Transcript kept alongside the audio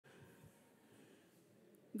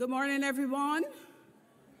Good morning, everyone.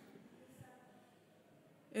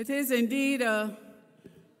 It is indeed a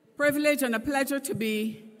privilege and a pleasure to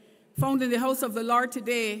be found in the house of the Lord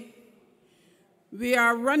today. We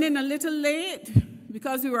are running a little late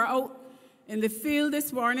because we were out in the field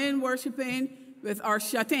this morning worshiping with our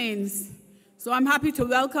châtaignes. So I'm happy to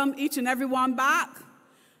welcome each and every one back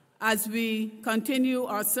as we continue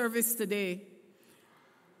our service today.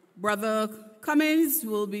 Brother Cummins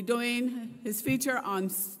will be doing his feature on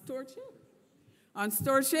stewardship,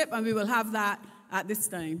 and we will have that at this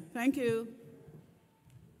time. Thank you.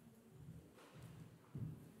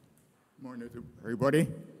 Good morning to everybody.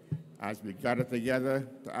 As we gather together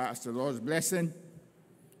to ask the Lord's blessing,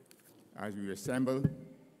 as we assemble,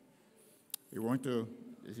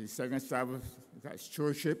 this is second Sabbath, that's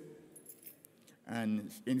stewardship,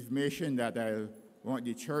 and information that I want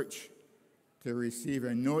the church to receive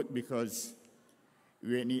and note because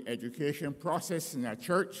we need education process in our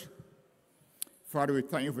church. Father, we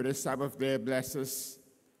thank you for this Sabbath day. Bless us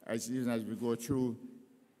even as we go through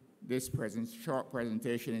this short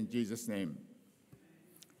presentation in Jesus' name.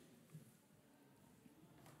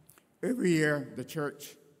 Every year, the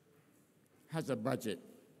church has a budget.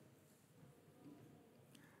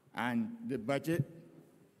 And the budget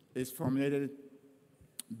is formulated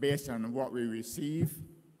based on what we receive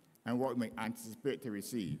and what we anticipate to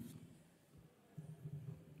receive.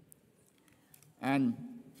 And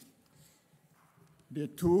there are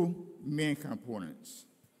two main components.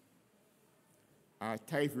 Our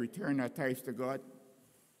tithe, return our tithes to God,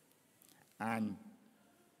 and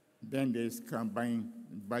then there's combined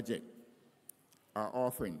budget, our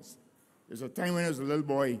offerings. There's a time when I was a little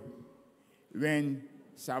boy, when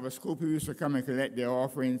Sabbath school people used to come and collect their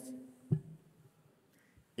offerings.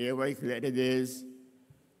 Everybody collected theirs.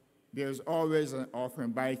 There's always an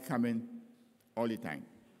offering by coming all the time.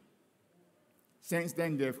 Since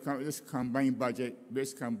then, they've come with this combined budget,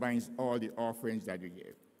 which combines all the offerings that we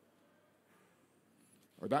give.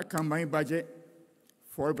 Of that combined budget,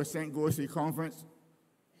 40% goes to the conference,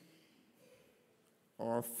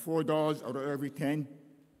 or $4 out of every 10,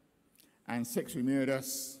 and $6 remain with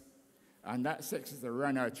us. And that $6 is to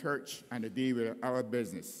run our church and to deal with our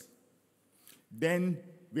business. Then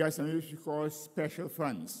we have something which we call special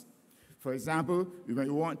funds. For example, we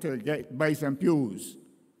might want to buy some pews.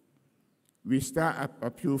 We start a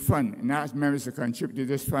pew fund and ask members to contribute to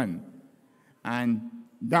this fund. And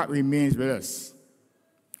that remains with us.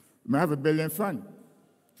 We have a building fund,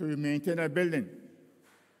 so we maintain our building.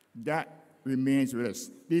 That remains with us.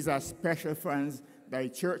 These are special funds that the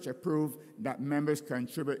church approved that members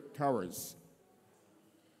contribute towards.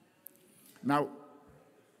 Now,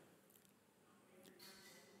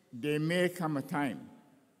 there may come a time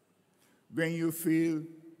when you feel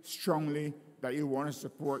strongly that you want to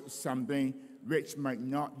support something which might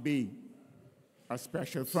not be a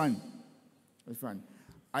special fund.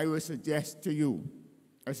 I would suggest to you,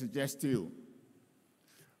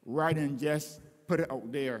 rather than just put it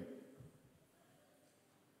out there,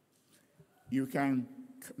 you can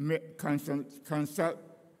consult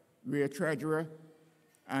with a treasurer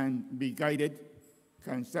and be guided,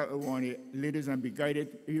 consult with one of the leaders and be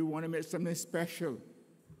guided if you want to make something special,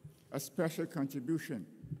 a special contribution,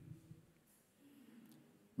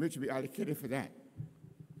 which will be allocated for that.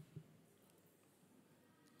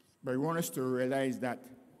 But I want us to realize that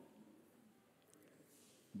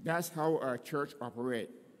that's how our church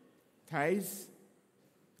operates. Tithes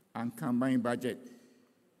and combined budget.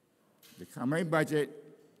 The combined budget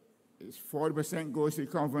is 40% goes to the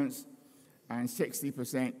conference and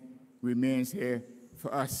 60% remains here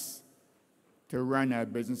for us to run our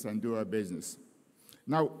business and do our business.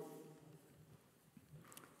 Now,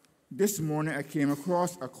 this morning I came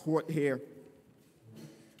across a quote here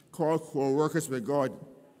called Co-Workers with God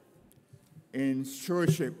in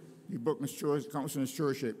Stewardship, the book of Counsel and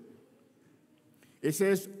Stewardship. It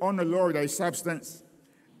says, "On the Lord thy substance,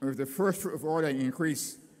 and with the first fruit of all thy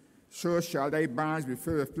increase, so shall thy barns be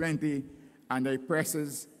filled with plenty, and thy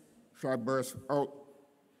presses shall burst out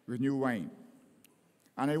with new wine."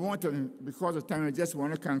 And I want to, because of time, I just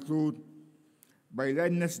want to conclude by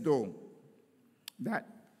letting us know that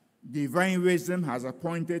divine wisdom has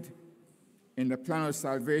appointed in the plan of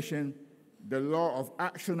salvation the law of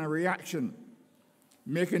action and reaction,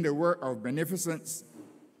 making the work of beneficence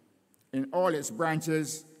in all its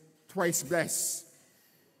branches twice blessed.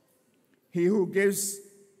 He who gives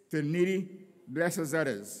to the needy blesses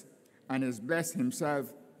others, and is blessed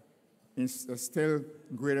himself in a still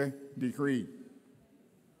greater degree.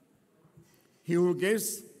 He who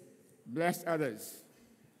gives blesses others,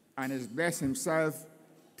 and is blessed himself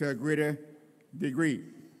to a greater degree.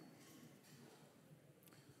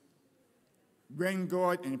 When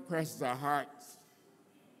God impresses our hearts,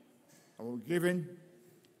 our giving,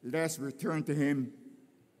 let's return to him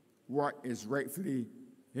what is rightfully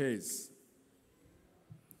his.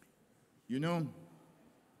 You know,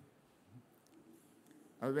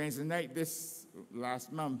 on Wednesday night this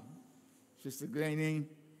last month, Sister Glenning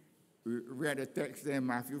read a text in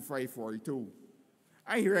Matthew 5:42.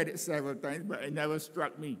 I read it several times, but it never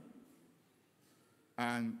struck me.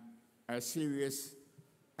 And as serious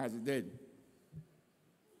as it did.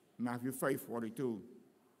 Matthew 5:42.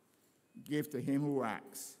 Give to him who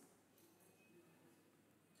asks,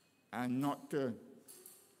 and not to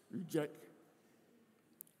reject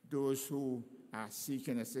those who are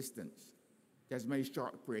seeking assistance. That's my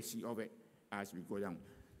short précis of it as we go down.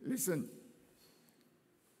 Listen,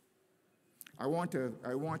 I want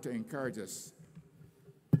to encourage us.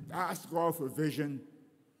 Ask God for vision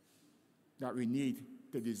that we need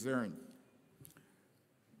to discern.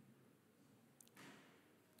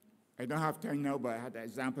 I don't have time now, but I had an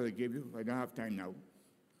example to give you. I don't have time now.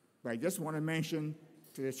 But I just want to mention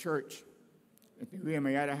to the church, wear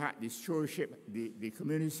my other hat, the stewardship, the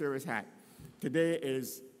community service hat. Today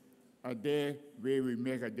is a day where we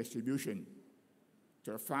make a distribution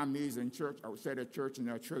to our families and church, outside the church, and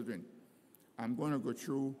our children. I'm going to go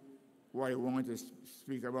through what I want to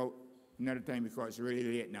speak about another time because it's really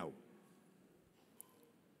late now.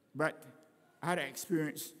 But I had an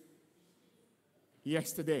experience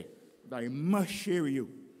yesterday that I must share with you.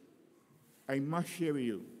 I must share with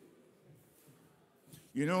you.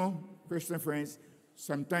 You know, Christian friends,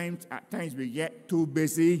 at times we get too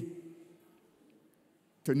busy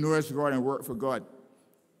to notice God and work for God.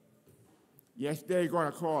 Yesterday I got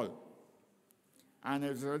a call, and it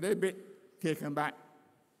was a little bit taken back.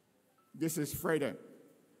 This is Friday.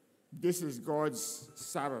 This is God's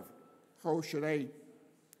Sabbath. What should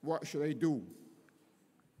I do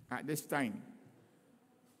at this time?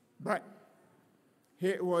 But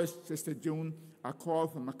here it was, Sister June, a call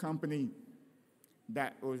from a company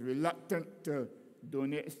that was reluctant to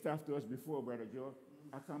donate stuff to us before, Brother Joe.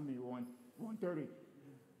 A company 130.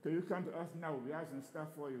 Could you come to us now? We have some stuff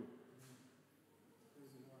for you.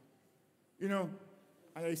 You know,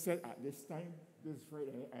 and I said, at this time, this is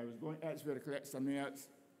Friday, I was going elsewhere to collect something else.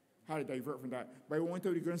 How to divert from that? But I want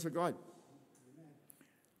to the goodness of God.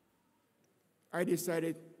 I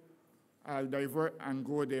decided I'll divert and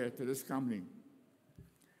go there to this company.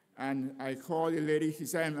 And I called the lady. She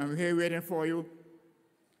said, I'm here waiting for you.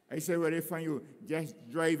 I said, where they find you? Just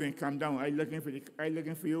drive and come down. I'm looking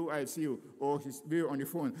for you. I'll see you. Oh, she's there on the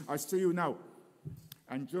phone. I'll see you now.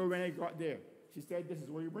 And so when I got there, she said, this is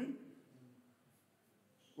what you bring?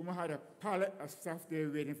 Woman had a pallet of stuff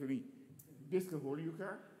there waiting for me. This could hold your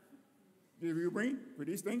car. This will you bring for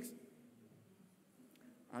these things?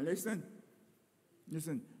 And listen,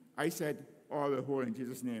 I said, all will hold in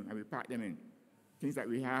Jesus' name, and we pack them in. Things that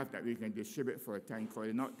we have that we can distribute for a time, because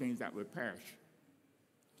they're not things that will perish.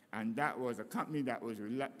 And that was a company that was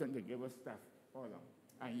reluctant to give us stuff. Hold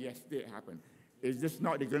on. And yes, it happened. Is this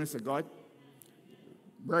not the goodness of God?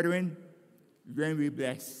 Brethren, when we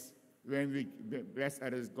bless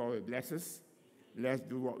others, God will bless us. Let's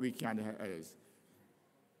do what we can to help others.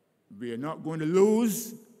 We are not going to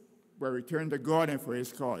lose, but return to God and for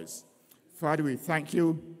his cause. Father, we thank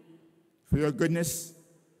you for your goodness,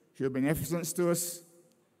 for your beneficence to us.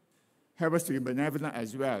 Help us to be benevolent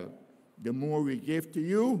as well. The more we give to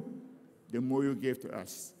you, the more you give to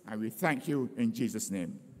us. And we thank you in Jesus'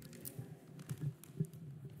 name.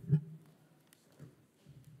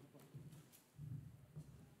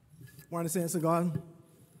 Morning, saints of God.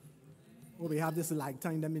 Well, we have this lag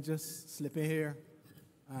time. Let me just slip in here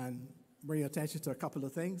and bring your attention to a couple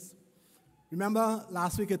of things. Remember,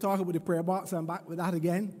 last week I talked about the prayer box. I'm back with that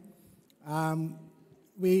again.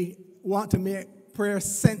 We want to make prayer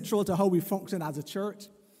central to how we function as a church.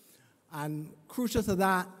 And crucial to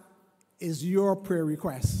that is your prayer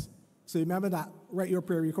requests. So remember that. Write your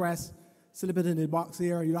prayer requests. Slip it in the box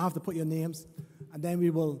here. You don't have to put your names. And then we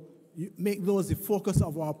will make those the focus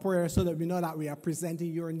of our prayer so that we know that we are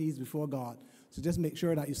presenting your needs before God. So just make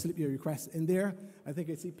sure that you slip your requests in there. I think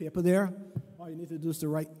I see paper there. All you need to do is to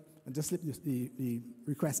write and just slip the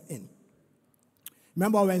request in.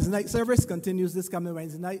 Remember, our Wednesday night service continues this coming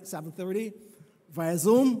Wednesday night, 7:30, via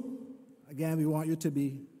Zoom. Again, we want you to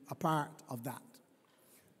be a part of that.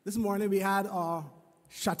 This morning we had our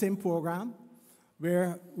shut-in program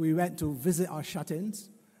where we went to visit our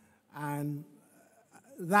shut-ins, and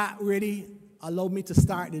that really allowed me to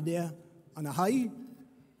start the day on a high,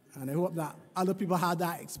 and I hope that other people had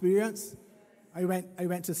that experience. I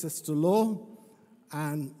went to Sister Lowe,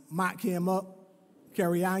 and Matt came up,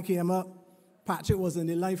 Carrie Ann came up, Patrick was in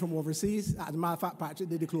the line from overseas. As a matter of fact, Patrick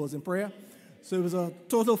did the closing prayer. So it was a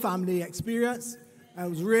total family experience. And it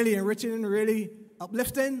was really enriching, really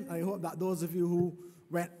uplifting. I hope that those of you who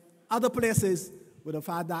went other places would have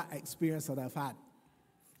had that experience that I've had.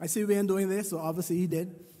 I see Wayne doing this, so obviously he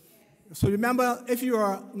did. So remember, if you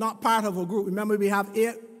are not part of a group, remember we have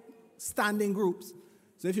 8 standing groups.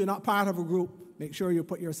 So if you're not part of a group, make sure you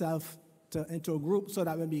put yourself into a group so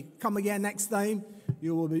that when we come again next time,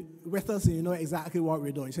 you will be with us and you know exactly what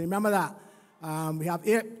we're doing. So remember that. We have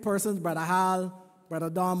 8 persons, Brother Hal, Brother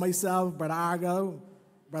Don, myself, Brother Argo,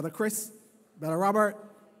 Brother Chris, Brother Robert,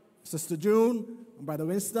 Sister June, and Brother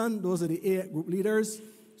Winston. Those are the 8 group leaders.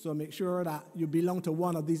 So make sure that you belong to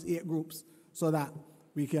one of these 8 groups so that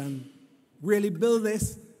we can really build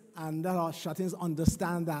this and let our shut-ins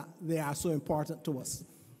understand that they are so important to us.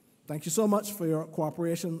 Thank you so much for your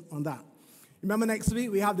cooperation on that. Remember, next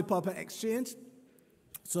week we have the pulpit exchange.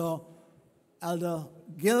 So Elder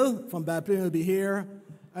Gill from Belle Plaine will be here.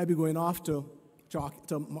 I'll be going off to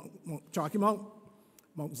Chalky Mount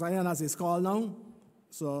Zion as it's called now.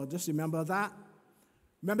 So just remember that.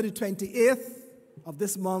 Remember the 28th of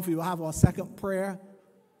this month, we will have our second prayer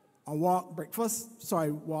on walk breakfast,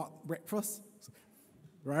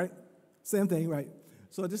 right? Same thing, right?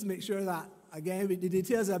 So just make sure that, again, the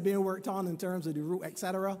details are being worked on in terms of the route,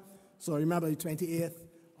 etc. So remember the 28th,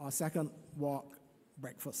 our second walk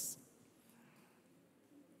breakfast.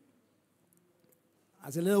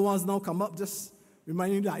 As the little ones now come up, just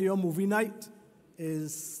remind you that your movie night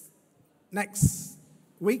is next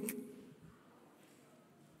week.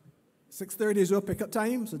 6:30 is your pickup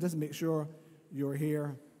time, so just make sure you're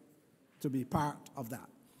here to be part of that.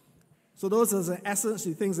 So those are the essence,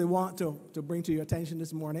 the things they want to bring to your attention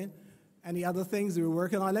this morning. Any other things we're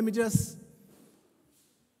working on? Let me just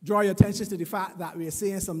draw your attention to the fact that we're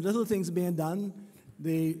seeing some little things being done.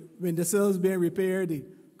 The windowsills being repaired, the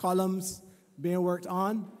columns being worked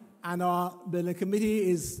on, and our building committee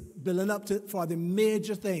is building up for the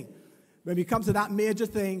major thing. When we come to that major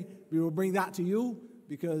thing, we will bring that to you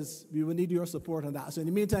because we will need your support on that. So in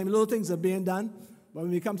the meantime, little things are being done, but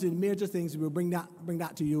when we come to the major things, we will bring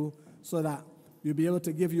that to you so that you'll be able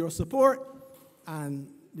to give your support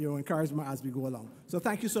and your encouragement as we go along. So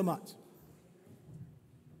thank you so much.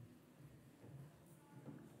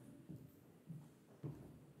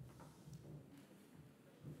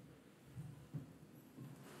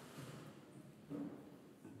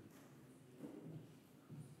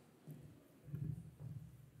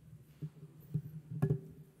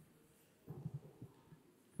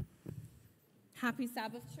 Happy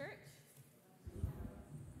Sabbath, church.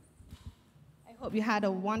 I hope you had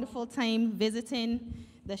a wonderful time visiting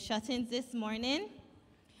the shut-ins this morning.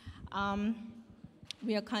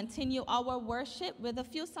 We'll continue our worship with a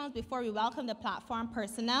few songs before we welcome the platform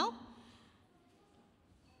personnel.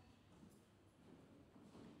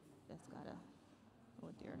 Just gotta, oh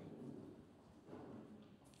dear.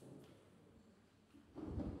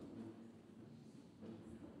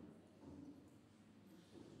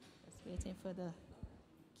 Just waiting for the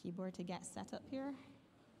keyboard to get set up here.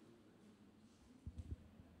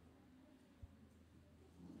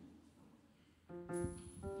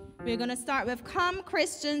 We're going to start with Come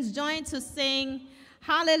Christians, join to sing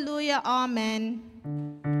Hallelujah, Amen.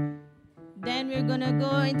 Then we're going to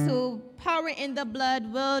go into Power in the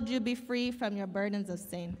Blood, Will You Be Free from Your Burdens of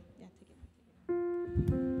Sin. Yeah,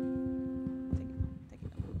 take it.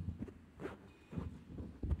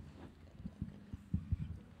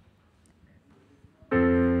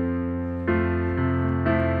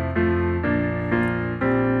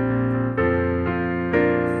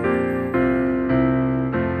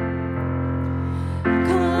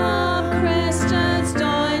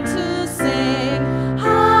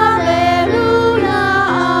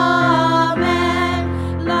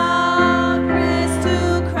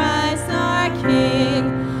 Cry.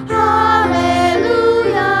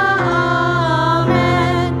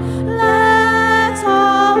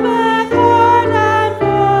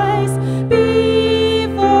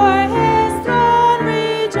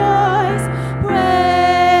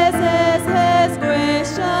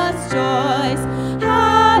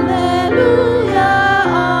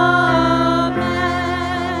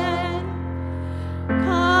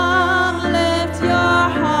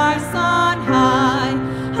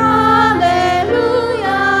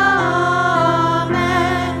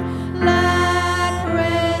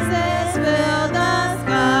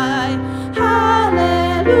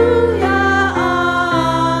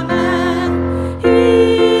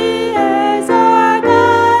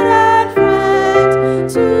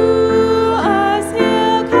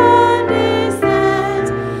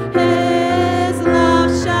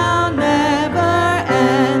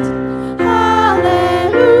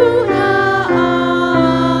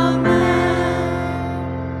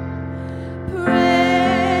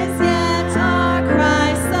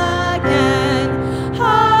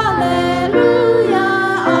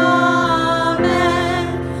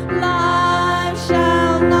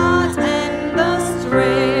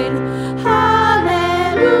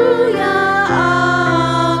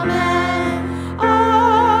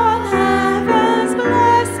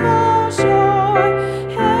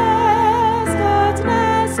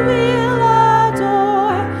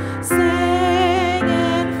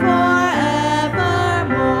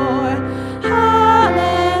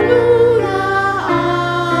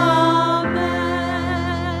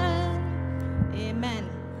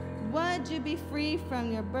 be free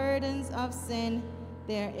from your burdens of sin.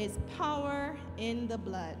 There is power in the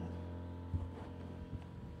blood.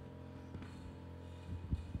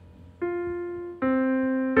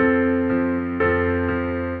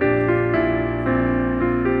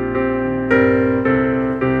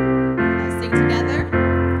 Let's sing together.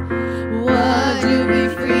 Would you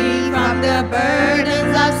be free from the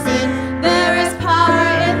burdens of sin? There is power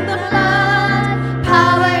in the blood,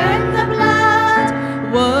 power in the blood.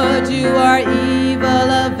 Would you or evil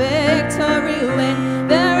a victory win?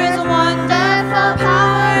 There is wonderful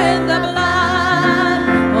power in the blood.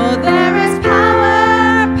 Oh, there is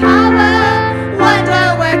power, power,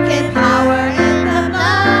 wonder-working power in the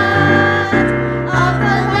blood of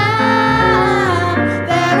the Lamb.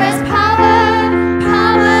 There is power,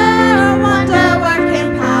 power, wonder-working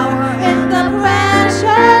power in the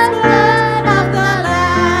precious blood of the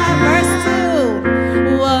Lamb. Verse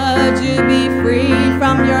 2. Would you be free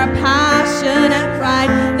from your passion and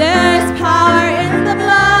pride? There is power in the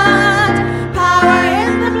blood, power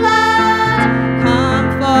in the blood. Come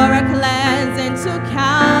for a cleansing to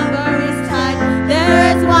Calvary's tide. There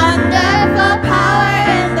is wonderful power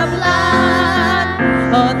in the blood.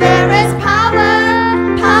 Oh, there is power,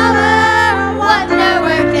 power,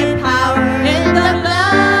 wonder-working power in the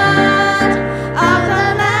blood of the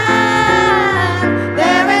Lamb.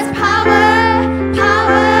 There is power,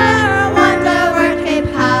 power, wonder-working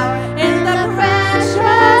power in the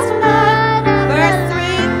precious blood. Verse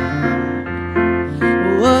 3.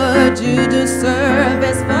 Would you do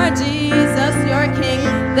service for Jesus, your King?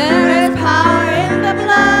 There is power in the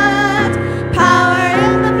blood, power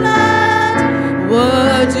in the blood.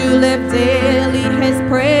 Would you live daily his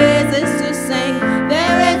praises to sing?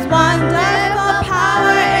 There is wonderful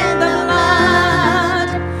power in the blood.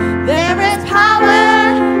 There is power,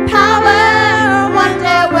 power,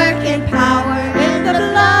 wonder-working power in the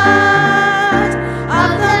blood of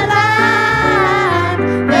the Lamb.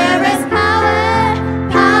 There is power,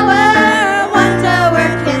 power,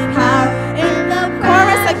 wonder-working power in the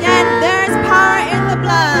chorus again. There is power in the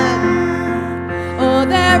blood. Oh,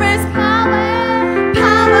 there is power,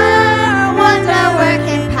 power,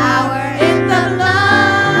 wonder-working power in the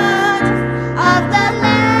blood of the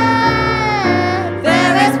Lamb.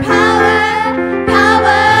 There is power,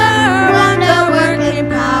 power, wonder-working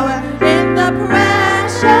power in the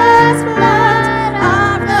precious blood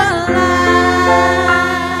of the Lamb.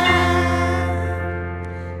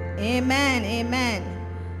 Amen, amen.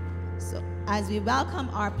 So as we welcome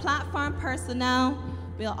our platform personnel,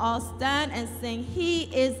 we'll all stand and sing, He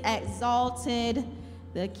is exalted,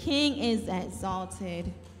 the King is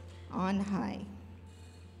exalted on high.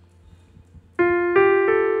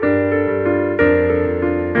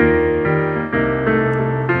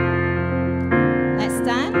 Let's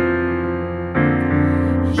stand.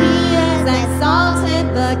 He is exalted,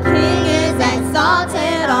 the King is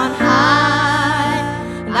exalted on high.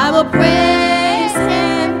 And I will praise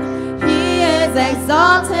him. He is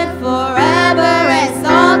exalted, forever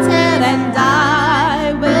exalted, and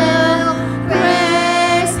I will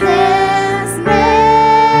praise his name.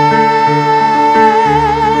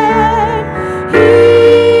 He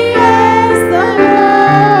is the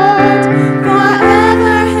Lord,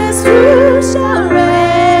 forever his truth shall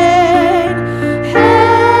reign.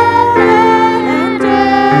 Heaven and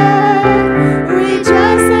earth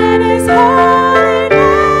rejoice in his holy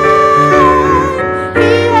name.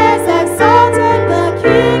 He is exalted, the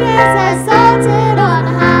King is exalted on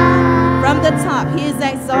high. From the top, he is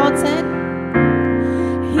exalted.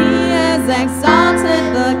 He is exalted,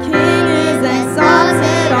 the King is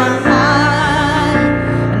exalted on high.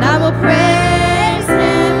 And I will praise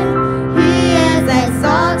him. He is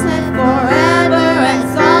exalted, forever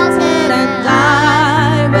exalted, and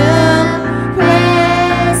I will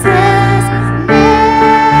praise his name.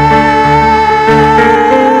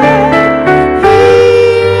 He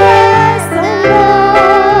is the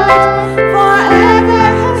Lord, forever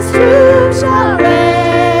his truth shall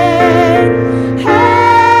reign.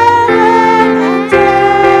 Heaven and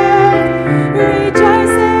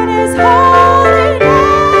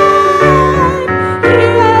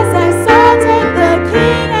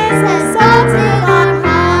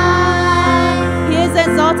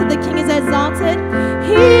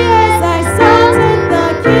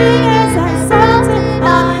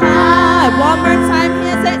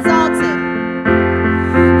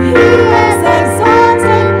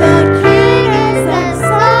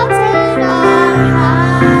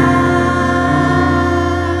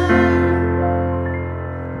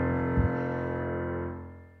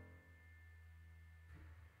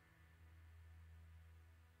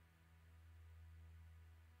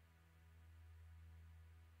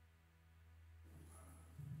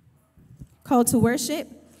Call to worship.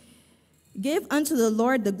 Give unto the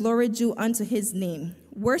Lord the glory due unto his name.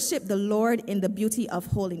 Worship the Lord in the beauty of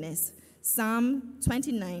holiness. Psalm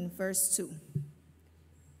 29, verse 2.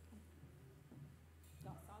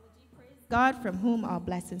 God, from whom all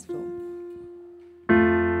blessings flow.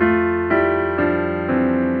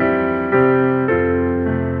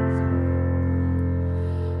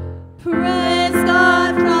 Praise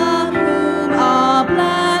God, from whom all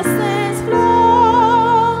blessings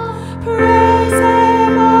flow. Praise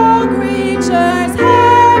him, all creatures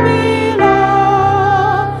here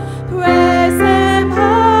below. Praise him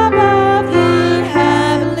above the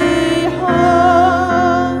heavenly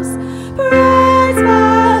hosts. Praise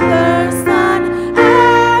Father, Son,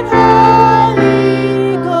 and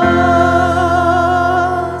Holy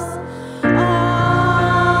Ghost. Amen.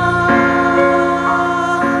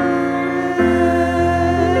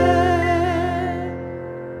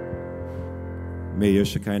 May your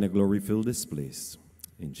Shekinah glory fill this place.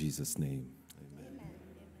 In Jesus' name. Amen.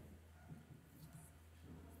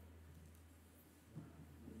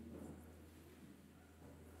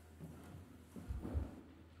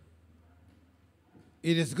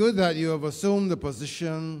 It is good that you have assumed the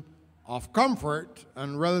position of comfort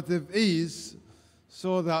and relative ease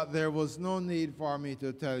so that there was no need for me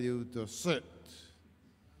to tell you to sit.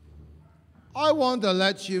 I want to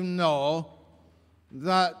let you know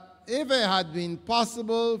that if it had been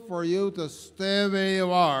possible for you to stay where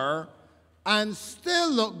you are and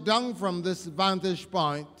still look down from this vantage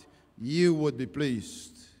point, you would be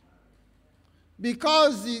pleased.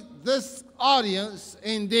 Because this audience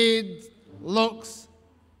indeed looks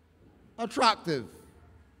attractive.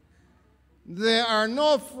 There are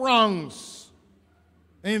no frowns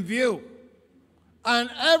in view.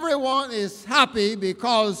 And everyone is happy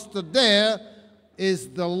because today is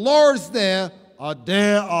the Lord's Day, a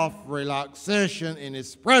day of relaxation in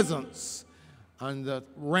his presence and the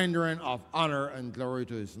rendering of honor and glory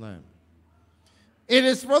to his name. It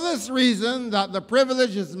is for this reason that the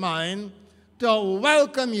privilege is mine to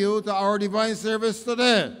welcome you to our divine service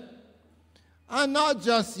today. And not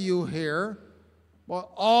just you here, but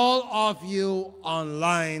all of you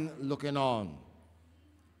online looking on.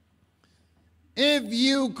 If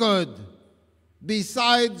you could,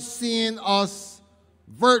 besides seeing us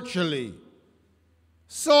virtually,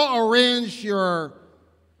 so arrange your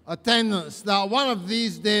attendance that one of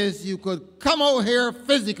these days you could come out here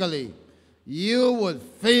physically, you would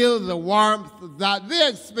feel the warmth that we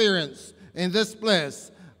experience in this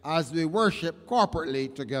place as we worship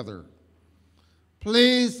corporately together.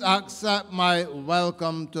 Please accept my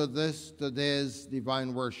welcome to today's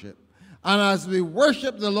divine worship. And as we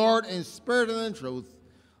worship the Lord in spirit and in truth,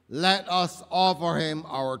 let us offer him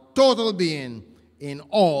our total being in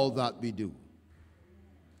all that we do.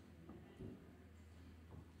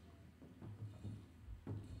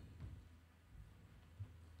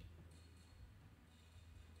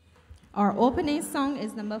 Our opening song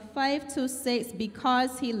is number 526,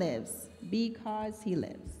 Because He Lives. Because He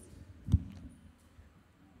Lives.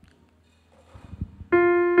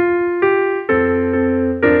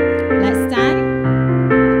 Let's stand.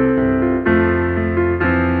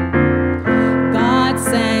 God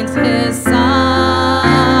sent his son.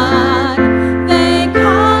 They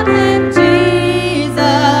called him Jesus.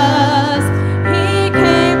 He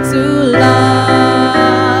came to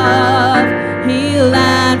love, heal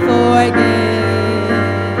and forgive.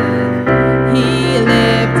 He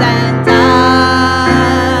lived and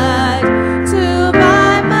died to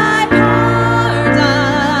buy my pardon.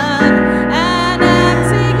 An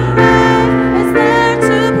empty grave is there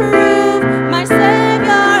to prove my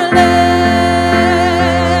Savior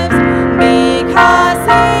lives. Because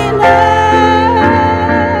he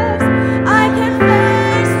lives, I can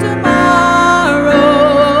face tomorrow.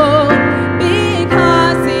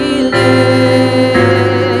 Because he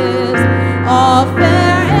lives, all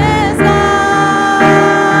fear is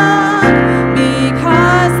gone.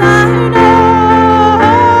 Because I know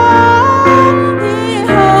he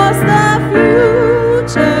holds the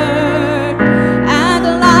future, and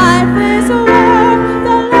life is worth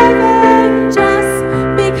the living just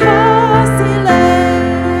because he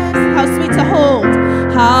lives. How sweet to hold,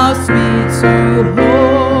 how sweet to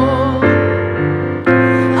hold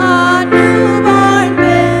a newborn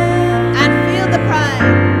babe and feel the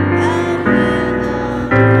pride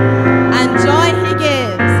and joy he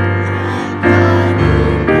gives.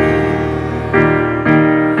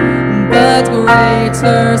 But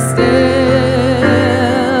greater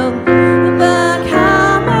still, the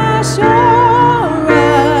calm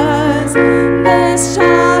assurance this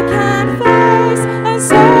child can face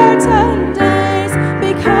uncertain days.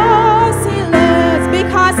 Because he lives,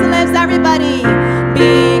 everybody.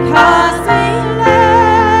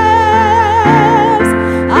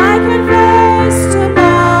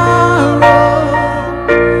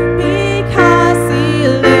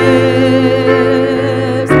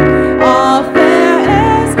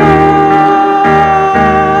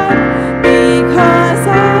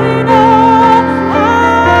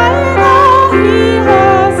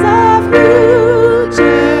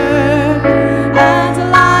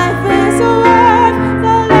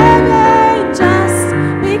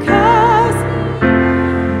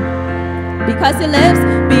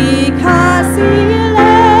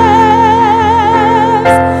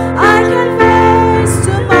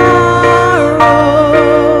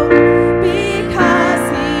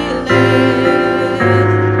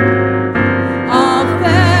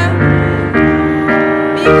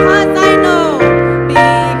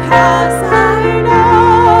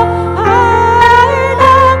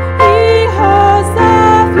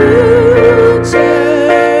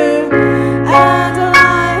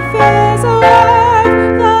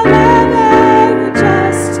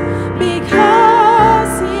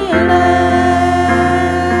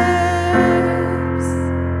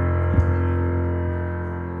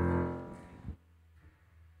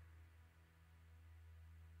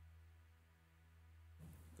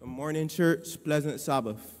 morning, church. Pleasant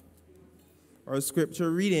Sabbath. Our scripture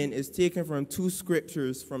reading is taken from two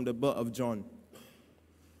scriptures from the book of John.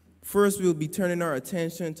 First, we'll be turning our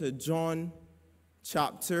attention to John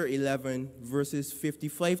chapter 11, verses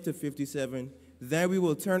 55 to 57. Then we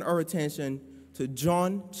will turn our attention to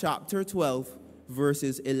John chapter 12,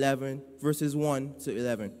 verses 1 to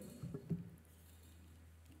 11.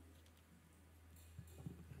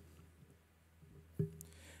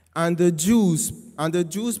 And the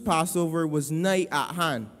Jews' Passover was nigh at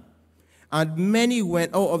hand, and many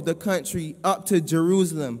went out of the country up to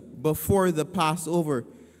Jerusalem before the Passover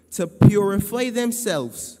to purify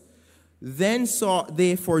themselves. Then sought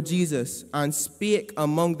they for Jesus, and spake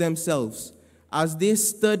among themselves, as they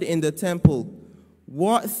stood in the temple,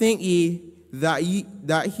 What think ye that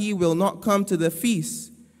he will not come to the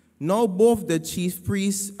feast? Now both the chief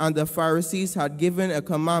priests and the Pharisees had given a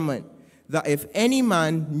commandment, that if any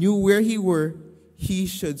man knew where he were, he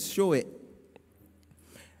should show it,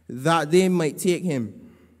 that they might take him.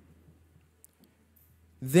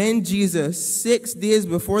 Then Jesus, 6 days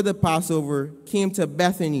before the Passover, came to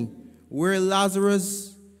Bethany, where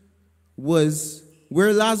Lazarus was,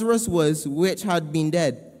 which had been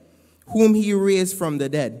dead, whom he raised from the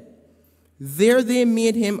dead. There they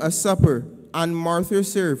made him a supper, and Martha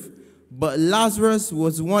served, but Lazarus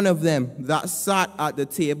was one of them that sat at the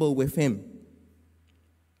table with him.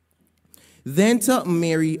 Then took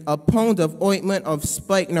Mary a pound of ointment of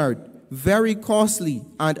spikenard, very costly,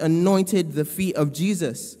 and anointed the feet of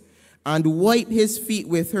Jesus, and wiped his feet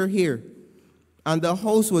with her hair. And the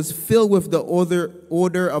house was filled with the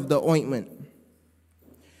odor of the ointment.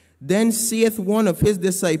 Then saith one of his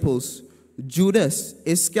disciples, Judas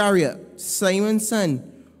Iscariot, Simon's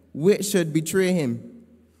son, which should betray him,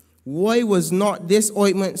 why was not this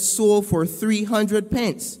ointment sold for 300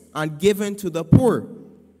 pence and given to the poor?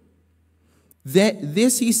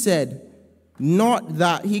 This he said, not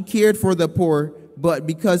that he cared for the poor, but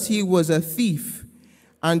because he was a thief,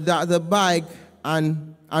 and that the bag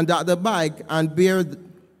and bear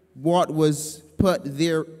what was put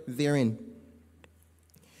therein.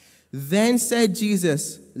 Then said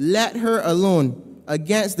Jesus, Let her alone.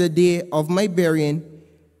 Against the day of my burying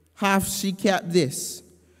hath she kept this.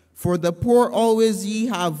 For the poor always ye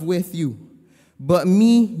have with you, but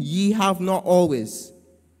me ye have not always.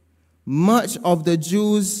 Much of the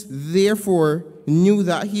Jews therefore knew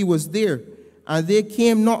that he was there, and they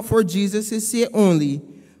came not for Jesus' sake only,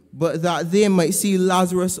 but that they might see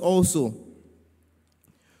Lazarus also,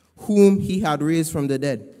 whom he had raised from the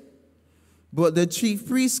dead. But the chief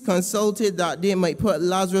priests consulted that they might put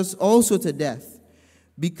Lazarus also to death,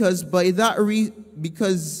 because by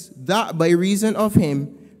reason of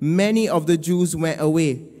him many of the Jews went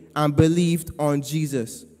away and believed on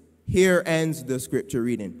Jesus. Here ends the scripture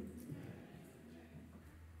reading.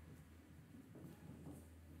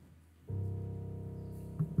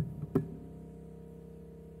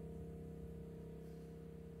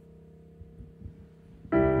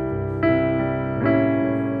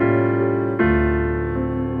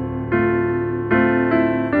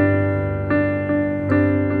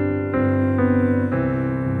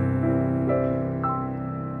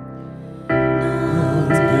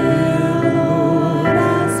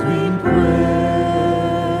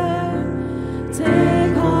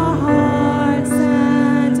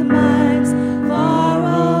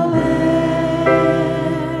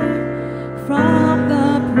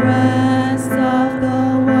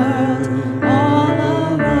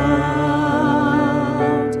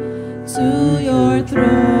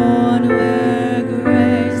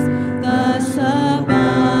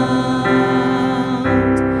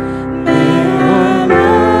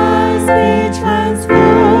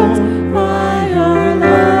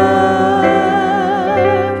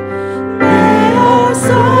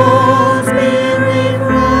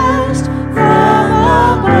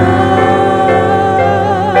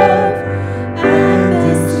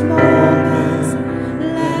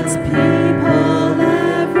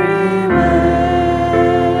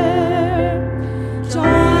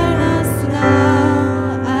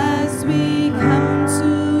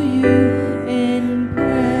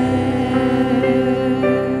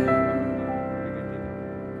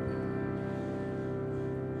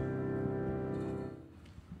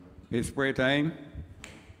 It's prayer time.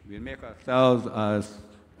 We'll make ourselves as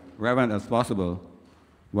reverent as possible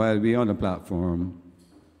while we on the platform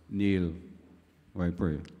kneel while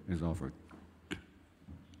prayer is offered.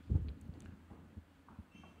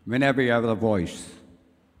 Whenever you have a voice,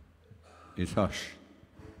 it's hush.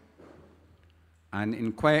 And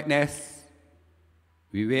in quietness,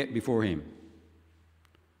 we wait before him.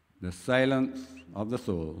 The silence of the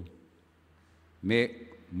soul make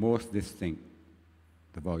most distinct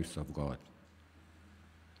the voice of God.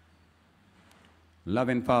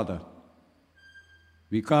 Loving Father,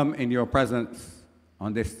 we come in your presence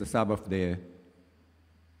on this, the Sabbath day,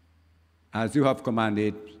 as you have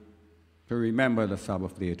commanded to remember the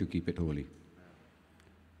Sabbath day to keep it holy.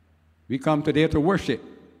 We come today to worship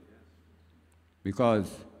because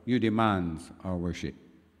you demand our worship.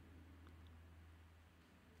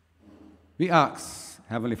 We ask,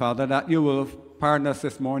 Heavenly Father, that you will pardon us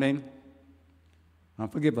this morning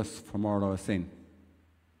and forgive us from all our sin.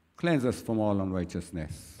 Cleanse us from all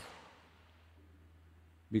unrighteousness.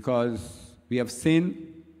 Because we have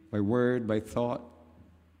sinned by word, by thought,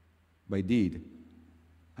 by deed,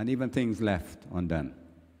 and even things left undone.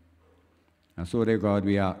 And so, dear God,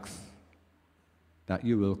 we ask that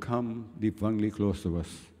you will come divinely close to us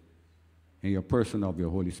in your person of your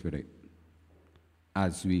Holy Spirit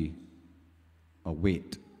as we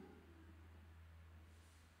await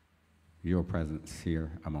your presence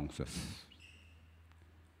here amongst us.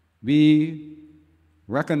 We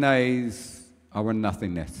recognize our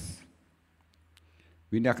nothingness.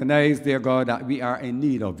 We recognize, dear God, that we are in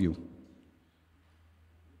need of you.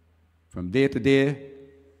 From day to day,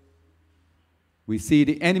 we see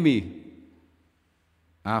the enemy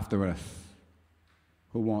after us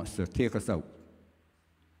who wants to take us out.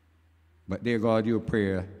 But, dear God, you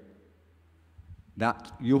pray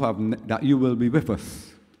that you will be with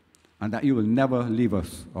us and that you will never leave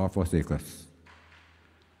us or forsake us.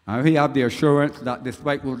 And we have the assurance that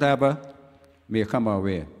despite whatever may come our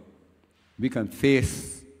way, we can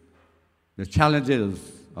face the challenges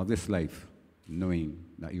of this life knowing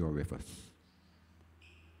that you are with us.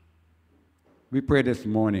 We pray this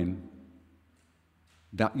morning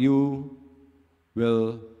that you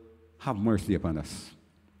will have mercy upon us.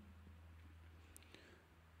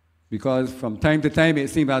 Because from time to time it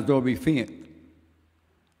seems as though we faint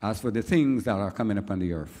as for the things that are coming upon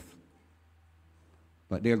the earth.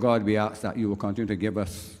 But dear God, we ask that you will continue to give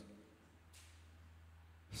us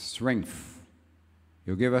strength.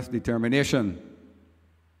 You give us determination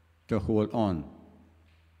to hold on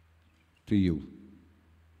to you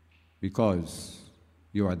because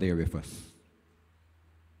you are there with us.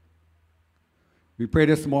 We pray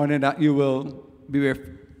this morning that you will be with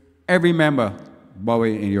every member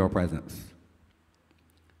bowing in your presence.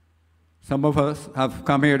 Some of us have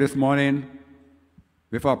come here this morning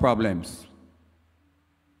with our problems,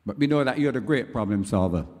 but we know that you're the great problem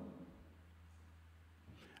solver.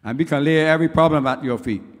 And we can lay every problem at your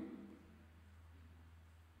feet,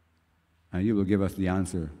 and you will give us the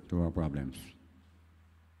answer to our problems.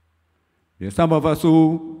 There are some of us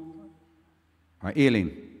who are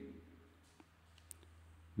ailing.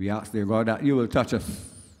 We ask, dear God, that you will touch us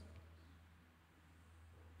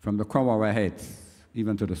from the crown of our heads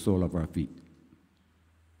even to the sole of our feet.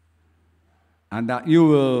 And that you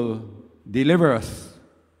will deliver us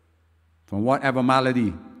from whatever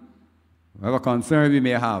malady, whatever concern we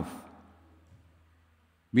may have.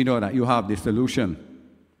 We know that you have the solution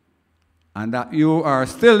and that you are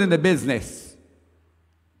still in the business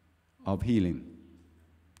of healing.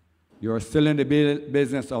 You are still in the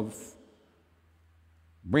business of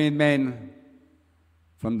bringing men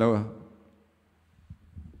from the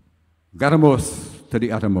guttermost to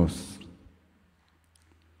the uttermost.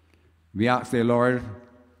 We ask, dear Lord,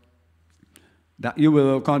 that you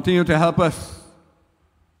will continue to help us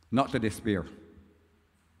not to despair.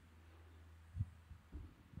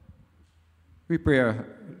 We pray,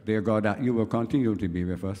 dear God, that you will continue to be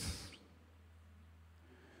with us.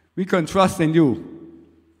 We can trust in you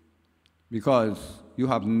because you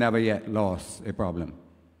have never yet lost a problem.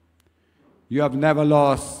 You have never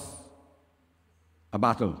lost a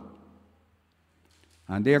battle.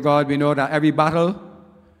 And dear God, we know that every battle,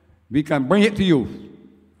 we can bring it to you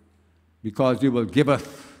because you will give us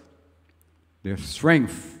the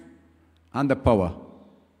strength and the power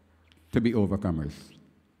to be overcomers.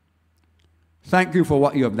 Thank you for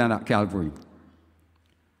what you have done at Calvary.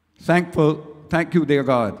 Thank you, dear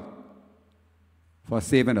God, for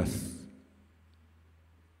saving us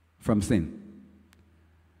from sin.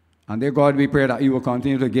 And dear God, we pray that you will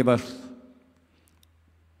continue to give us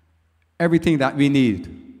everything that we need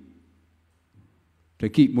to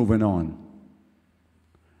keep moving on.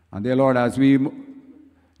 And dear Lord, as we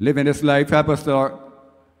live in this life, help us, Lord,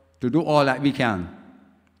 to do all that we can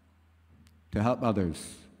to help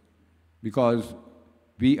others, because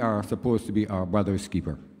we are supposed to be our brother's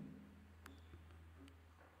keeper.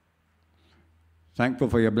 Thankful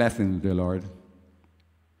for your blessings, dear Lord.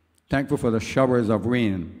 Thankful for the showers of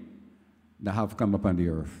rain that have come upon the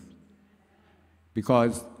earth,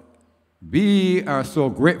 because we are so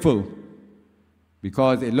grateful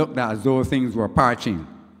because it looked as though things were parching.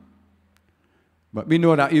 But we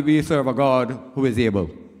know that we serve a God who is able.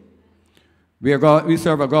 We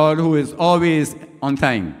serve a God who is always on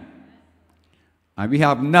time. And we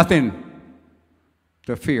have nothing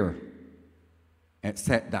to fear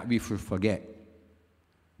except that we should forget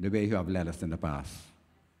the way you have led us in the past.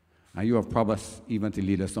 And you have promised even to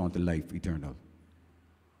lead us on to life eternal.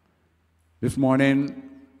 This morning,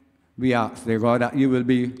 we ask, dear God, that you will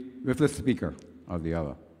be with the speaker of the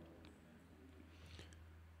hour.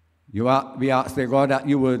 We ask, dear God, that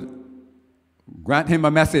you would grant him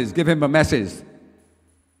a message, give him a message,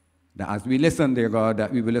 that as we listen, dear God,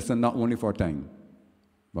 that we will listen not only for time,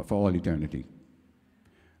 but for all eternity.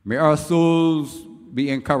 May our souls be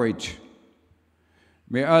encouraged.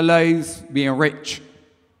 May our lives be enriched.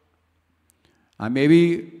 And may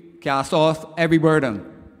we cast off every burden,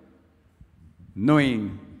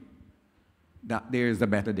 knowing that there is a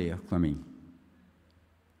better day coming.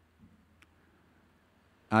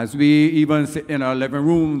 As we even sit in our living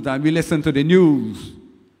rooms and we listen to the news,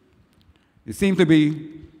 it seems to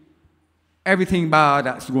be everything bad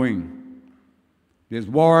that's going. There's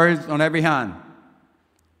wars on every hand.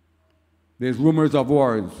 There's rumors of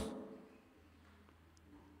wars.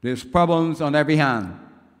 There's problems on every hand.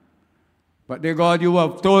 But dear God, you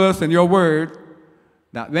have told us in your word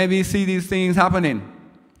that when we see these things happening,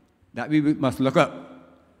 that we must look up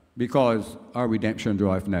because our redemption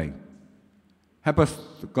draweth nigh. Help us,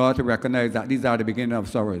 God, to recognize that these are the beginning of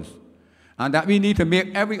sorrows, and that we need to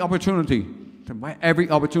make every opportunity to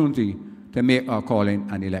make our calling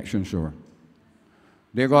and election sure.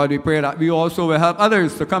 Dear God, we pray that we also will help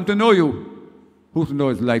others to come to know you, who to know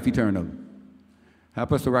is life eternal.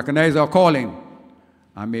 Help us to recognize our calling,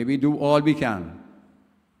 and may we do all we can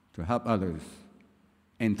to help others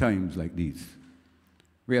in times like these.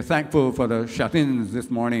 We are thankful for the shut-ins this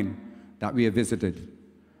morning that we have visited.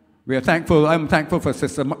 I'm thankful for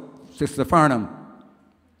Sister Farnham,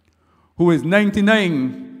 who is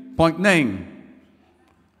 99.9,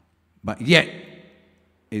 but yet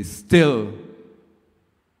is still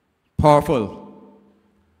powerful,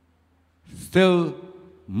 still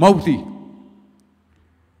mighty,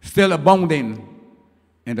 still abounding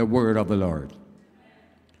in the word of the Lord.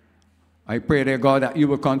 I pray, dear God, that you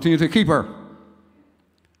will continue to keep her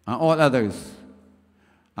and all others.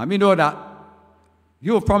 And we know that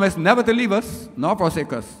you have promised never to leave us nor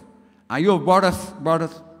forsake us. And you have brought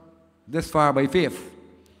us this far by faith.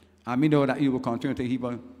 And we know that you will continue to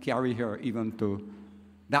even carry her even to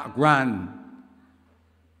that grand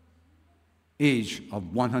age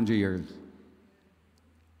of 100 years.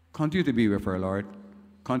 Continue to be with her, Lord.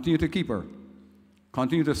 Continue to keep her.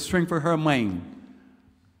 Continue to strengthen her mind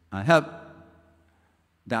and help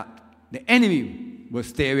that the enemy will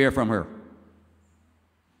stay away from her.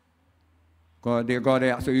 God, dear God, I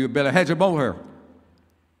ask you to build a hedge about her.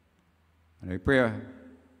 And I pray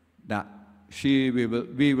that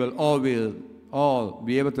we will all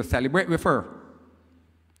be able to celebrate with her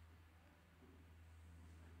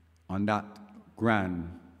on that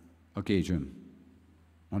grand occasion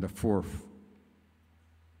on the 4th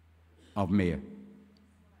of May,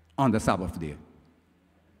 on the Sabbath day.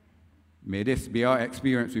 May this be our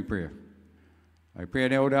experience, we pray. I pray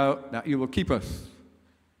no doubt that you will keep us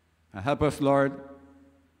and help us, Lord,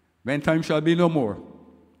 when time shall be no more,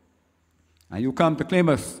 and you come to claim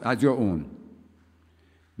us as your own.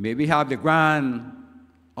 May we have the grand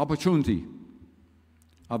opportunity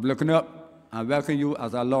of looking up and welcoming you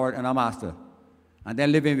as our Lord and our Master, and then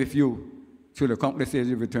living with you through the countless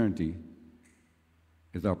ages of eternity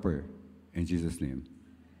is our prayer. In Jesus' name,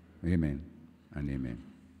 amen and amen.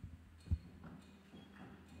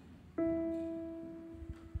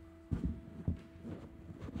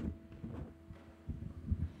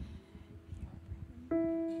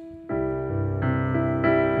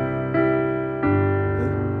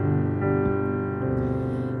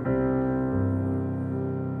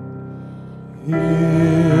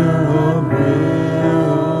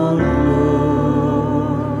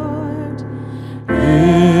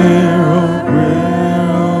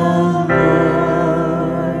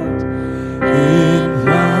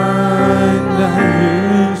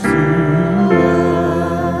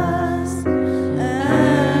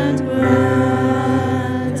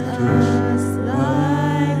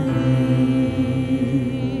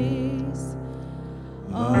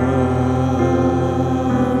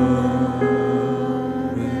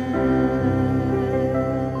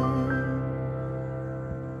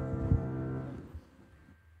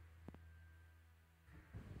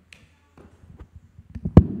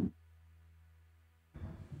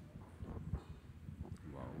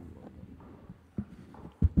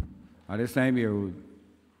 At this time, we will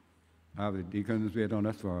have the deacons wait on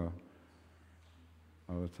us for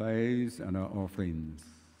our tithes and our offerings.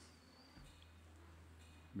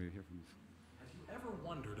 May we hear from you. Have you ever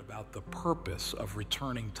wondered about the purpose of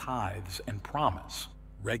returning tithes and promise,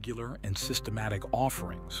 regular and systematic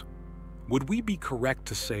offerings? Would we be correct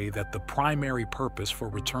to say that the primary purpose for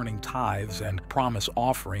returning tithes and promise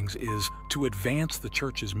offerings is to advance the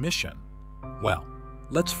church's mission? Well,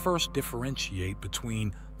 let's first differentiate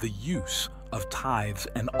between the use of tithes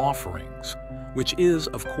and offerings, which is,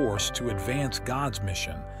 of course, to advance God's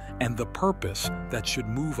mission, and the purpose that should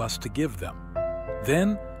move us to give them.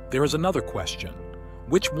 Then there is another question.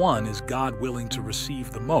 Which one is God willing to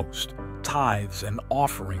receive the most, tithes and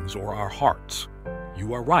offerings or our hearts?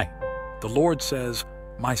 You are right. The Lord says,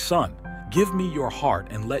 "My son, give me your heart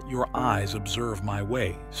and let your eyes observe my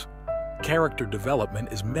ways." Character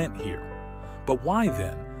development is meant here. But why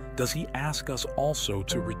then does he ask us also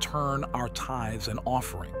to return our tithes and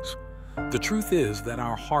offerings? The truth is that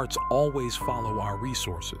our hearts always follow our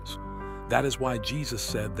resources. That is why Jesus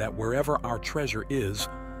said that wherever our treasure is,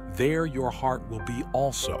 there your heart will be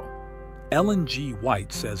also. Ellen G.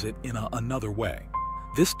 White says it in another way.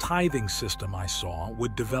 This tithing system I saw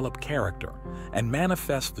would develop character and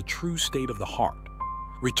manifest the true state of the heart.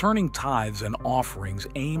 Returning tithes and offerings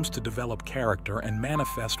aims to develop character and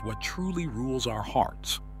manifest what truly rules our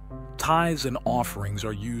hearts. Tithes and offerings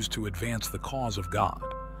are used to advance the cause of God,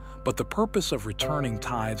 but the purpose of returning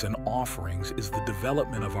tithes and offerings is the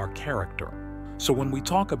development of our character. So when we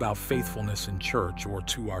talk about faithfulness in church or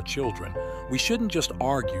to our children, we shouldn't just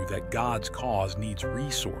argue that God's cause needs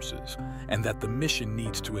resources and that the mission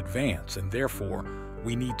needs to advance and therefore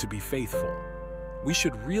we need to be faithful. We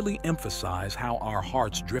should really emphasize how our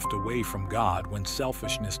hearts drift away from God when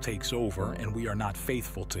selfishness takes over and we are not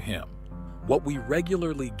faithful to Him. What we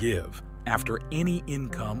regularly give after any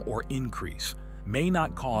income or increase may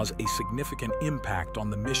not cause a significant impact on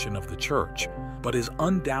the mission of the church, but is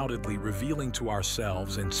undoubtedly revealing to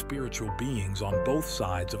ourselves and spiritual beings on both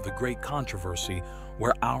sides of the great controversy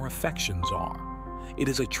where our affections are. It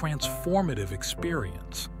is a transformative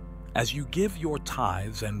experience. As you give your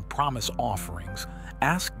tithes and promise offerings,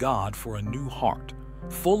 ask God for a new heart,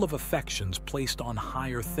 full of affections placed on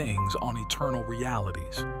higher things, on eternal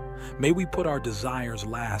realities. May we put our desires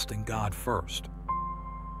last and God first.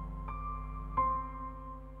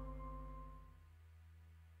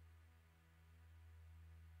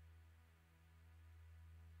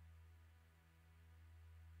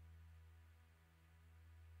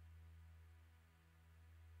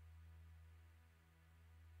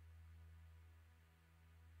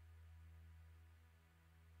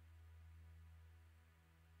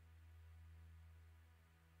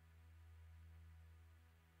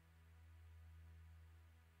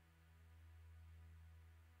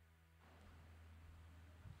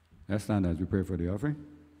 Let's stand as we pray for the offering.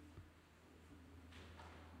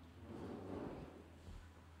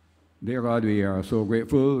 Dear God, we are so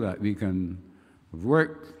grateful that we can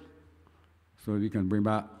work so we can bring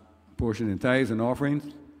back portion in tithes and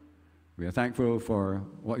offerings. We are thankful for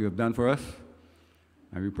what you have done for us.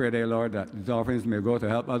 And we pray, dear Lord, that these offerings may go to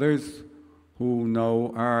help others who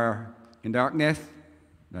now are in darkness,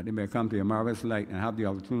 that they may come to your marvelous light and have the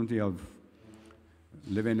opportunity of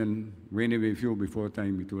living and reigning with you before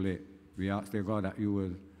time be too late. We ask, dear God, that you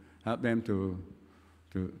will help them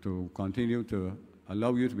to continue to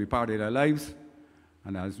allow you to be part of their lives.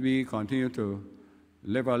 And as we continue to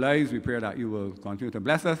live our lives, we pray that you will continue to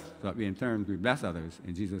bless us, so that we in turn will bless others.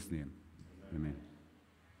 In Jesus' name, amen.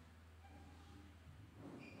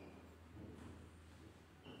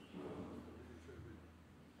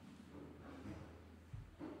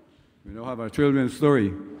 We now have our children's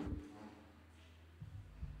story.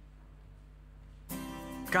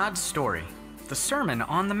 God's story, the Sermon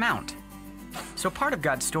on the Mount. So part of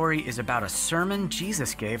God's story is about a sermon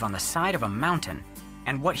Jesus gave on the side of a mountain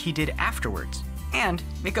and what he did afterwards. And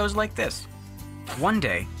it goes like this. One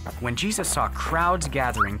day, when Jesus saw crowds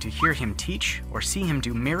gathering to hear him teach or see him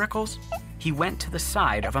do miracles, he went to the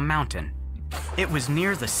side of a mountain. It was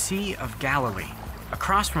near the Sea of Galilee,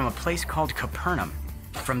 across from a place called Capernaum.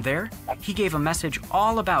 From there, he gave a message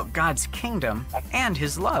all about God's kingdom and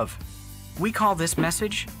his love. We call this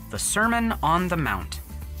message the Sermon on the Mount.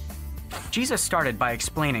 Jesus started by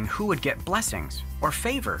explaining who would get blessings or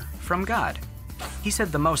favor from God. He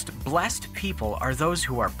said the most blessed people are those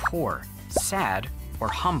who are poor, sad, or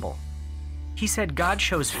humble. He said God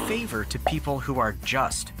shows favor to people who are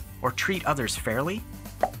just or treat others fairly,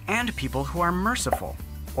 and people who are merciful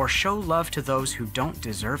or show love to those who don't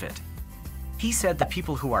deserve it. He said the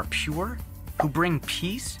people who are pure, who bring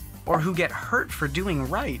peace, or who get hurt for doing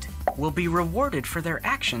right will be rewarded for their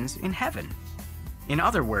actions in heaven. In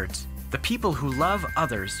other words, the people who love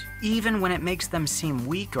others, even when it makes them seem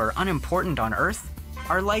weak or unimportant on earth,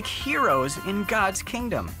 are like heroes in God's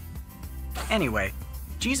kingdom. Anyway,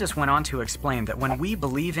 Jesus went on to explain that when we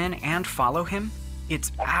believe in and follow him,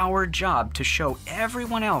 it's our job to show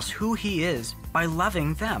everyone else who he is by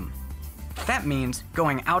loving them. That means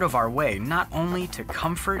going out of our way not only to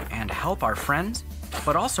comfort and help our friends,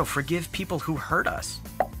 but also forgive people who hurt us,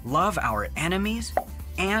 love our enemies,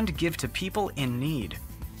 and give to people in need.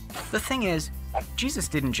 The thing is, Jesus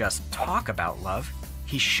didn't just talk about love,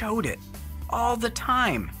 he showed it all the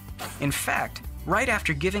time. In fact, right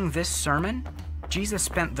after giving this sermon, Jesus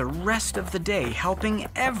spent the rest of the day helping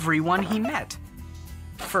everyone he met.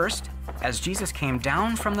 First, as Jesus came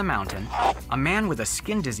down from the mountain, a man with a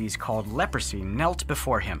skin disease called leprosy knelt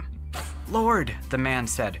before him. "Lord," the man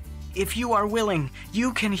said, "if you are willing,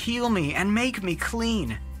 you can heal me and make me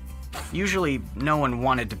clean." Usually, no one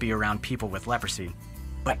wanted to be around people with leprosy,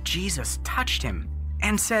 but Jesus touched him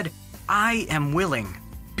and said, "I am willing,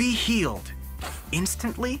 be healed."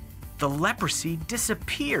 Instantly, the leprosy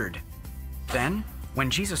disappeared. Then,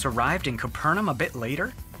 when Jesus arrived in Capernaum a bit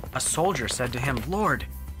later, a soldier said to him, "Lord,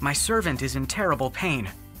 my servant is in terrible pain."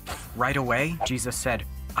 Right away, Jesus said,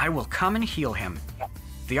 "I will come and heal him."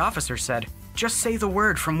 The officer said, "Just say the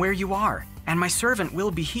word from where you are, and my servant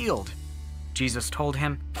will be healed." Jesus told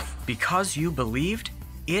him, "Because you believed,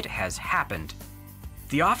 it has happened."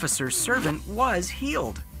 The officer's servant was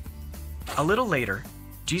healed. A little later,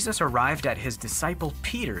 Jesus arrived at his disciple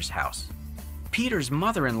Peter's house. Peter's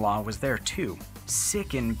mother-in-law was there too,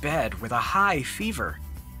 sick in bed with a high fever.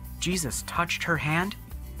 Jesus touched her hand,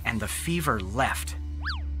 and the fever left.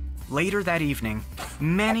 Later that evening,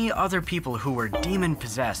 many other people who were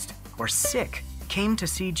demon-possessed or sick came to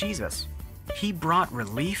see Jesus. He brought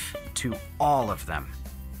relief to all of them.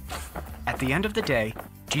 At the end of the day,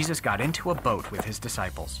 Jesus got into a boat with his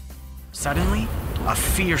disciples. Suddenly, a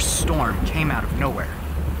fierce storm came out of nowhere.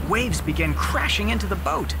 Waves began crashing into the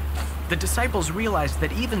boat. The disciples realized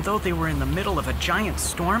that even though they were in the middle of a giant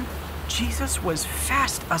storm, Jesus was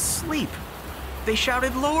fast asleep. They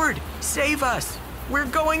shouted, "Lord, save us! We're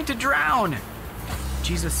going to drown!"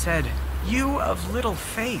 Jesus said, "You of little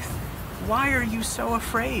faith, why are you so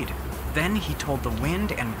afraid?" Then he told the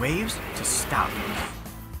wind and waves to stop.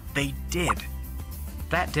 They did.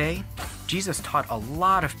 That day, Jesus taught a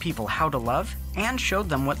lot of people how to love and showed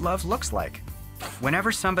them what love looks like.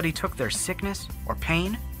 Whenever somebody took their sickness or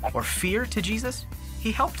pain or fear to Jesus,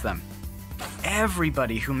 he helped them.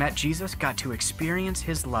 Everybody who met Jesus got to experience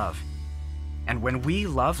his love. And when we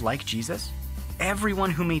love like Jesus,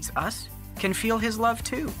 everyone who meets us can feel his love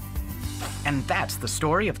too. And that's the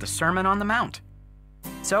story of the Sermon on the Mount.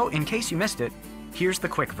 So, in case you missed it, here's the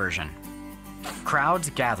quick version. Crowds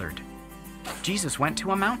gathered. Jesus went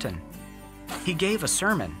to a mountain. He gave a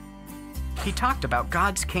sermon. He talked about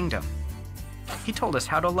God's kingdom. He told us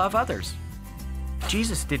how to love others.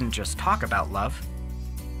 Jesus didn't just talk about love.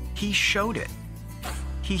 He showed it.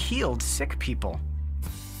 He healed sick people.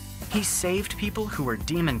 He saved people who were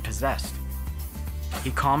demon-possessed.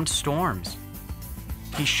 He calmed storms.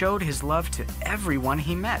 He showed his love to everyone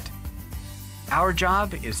he met. Our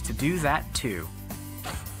job is to do that too.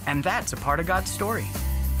 And that's a part of God's story.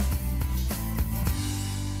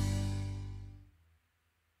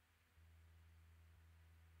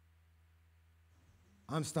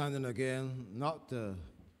 I'm standing again, not to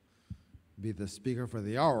be the speaker for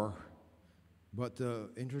the hour, but to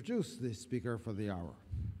introduce the speaker for the hour.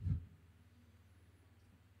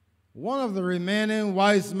 One of the remaining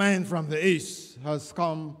wise men from the east has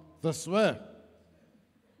come this way.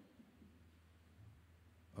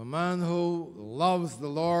 A man who loves the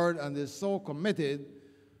Lord and is so committed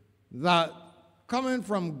that coming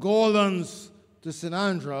from Goldens to St.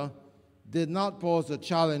 Andrew did not pose a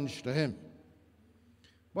challenge to him.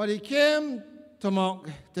 But he came to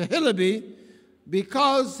Hillaby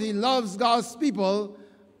because he loves God's people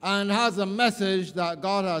and has a message that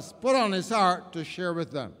God has put on his heart to share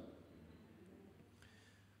with them.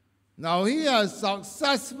 Now, he has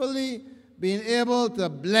successfully been able to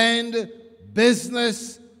blend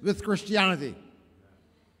business with Christianity,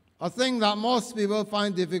 a thing that most people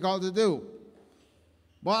find difficult to do.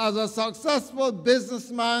 But as a successful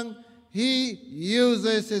businessman, he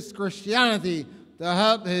uses his Christianity to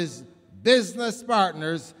help his business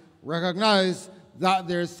partners recognize that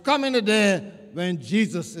there's coming a day when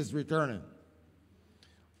Jesus is returning.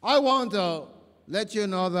 I want to let you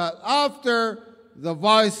know that after the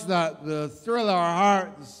voice that will thrill our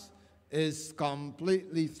hearts is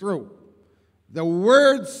completely through, the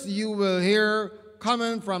words you will hear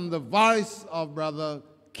coming from the voice of Brother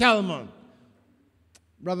Kelman,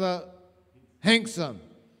 Brother Hinkson,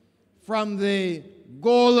 from the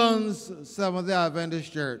Golan's Seventh-day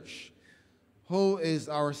Adventist Church, who is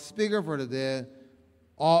our speaker for today,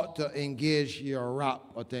 ought to engage your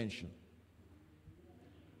rapt attention.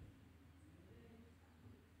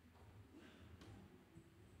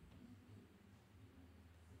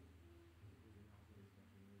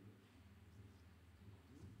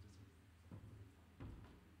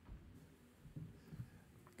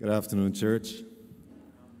 Good afternoon, church.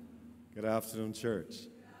 Good afternoon, church.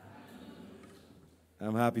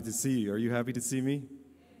 I'm happy to see you. Are you happy to see me?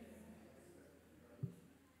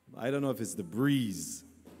 I don't know if it's the breeze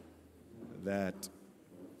that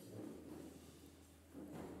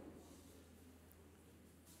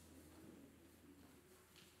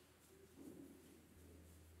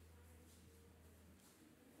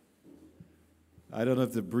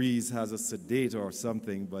has a sedate or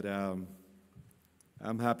something, but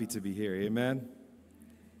I'm happy to be here. Amen.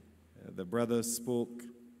 The brother spoke,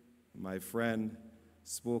 my friend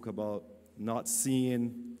spoke about not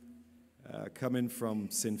seeing, coming from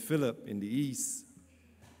St. Philip in the east,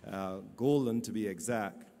 Golden to be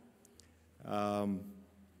exact, and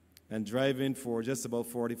driving for just about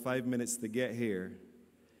 45 minutes to get here.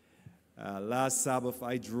 Last Sabbath,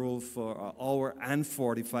 I drove for an hour and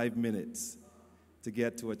 45 minutes to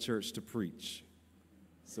get to a church to preach.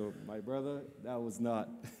 So, my brother, that was not,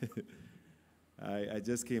 I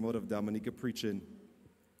just came out of Dominica preaching,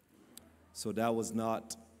 so that was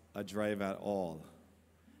not a drive at all.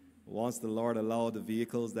 Once the Lord allowed the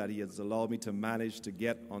vehicles that He has allowed me to manage to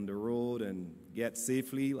get on the road and get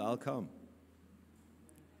safely, I'll come.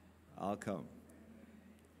 I'll come.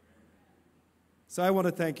 So I want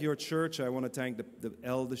to thank your church. I want to thank the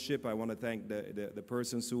eldership. I want to thank the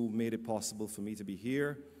persons who made it possible for me to be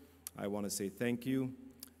here. I want to say thank you.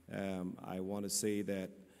 I want to say that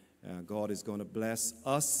God is going to bless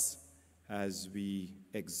us as we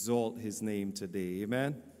exalt His name today.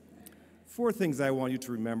 Amen? 4 things I want you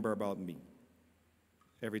to remember about me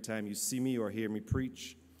every time you see me or hear me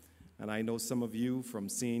preach. And I know some of you from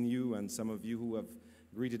seeing you, and some of you who have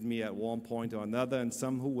greeted me at one point or another, and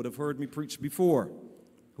some who would have heard me preach before,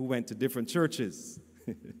 who went to different churches.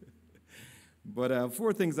 But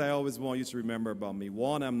 4 things I always want you to remember about me.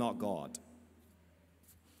 1, I'm not God.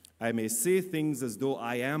 I may say things as though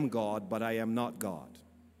I am God, but I am not God.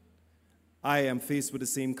 I am faced with the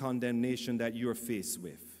same condemnation that you're faced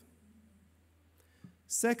with.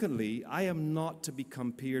 Secondly, I am not to be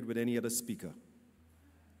compared with any other speaker.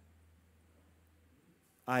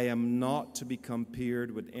 I am not to be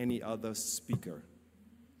compared with any other speaker.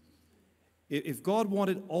 If God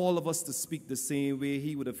wanted all of us to speak the same way,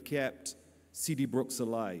 He would have kept C.D. Brooks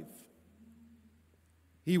alive.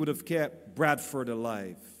 He would have kept Bradford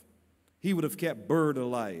alive. He would have kept Bird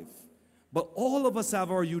alive. But all of us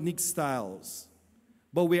have our unique styles.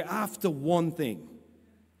 But we're after one thing,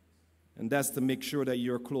 and that's to make sure that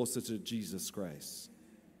you're closer to Jesus Christ.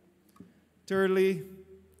 Thirdly,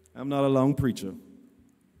 I'm not a long preacher.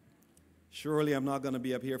 Surely I'm not going to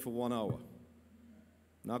be up here for 1 hour.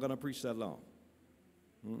 Not going to preach that long.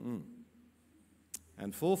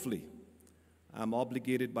 And fourthly, I'm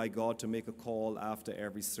obligated by God to make a call after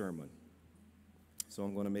every sermon. So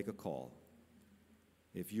I'm going to make a call.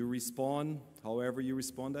 If you respond, however you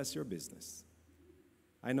respond, that's your business.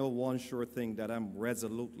 I know one sure thing, that I'm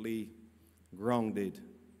resolutely grounded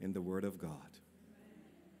in the Word of God.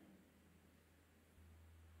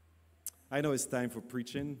 I know it's time for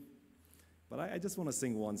preaching, but I just want to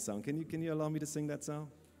sing one song. Can you allow me to sing that song?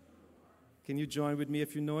 Can you join with me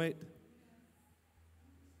if you know it?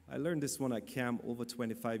 I learned this one at camp over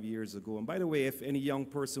 25 years ago. And by the way, if any young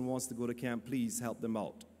person wants to go to camp, please help them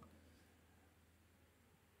out.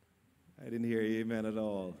 I didn't hear amen at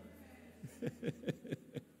all.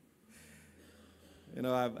 You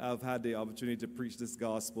know, I've had the opportunity to preach this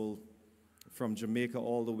gospel from Jamaica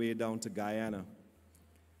all the way down to Guyana.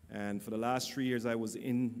 And for the last 3 years, I was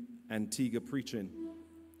in Antigua preaching.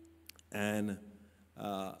 And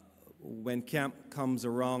when camp comes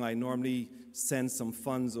around, I normally send some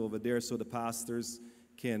funds over there so the pastors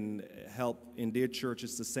can help in their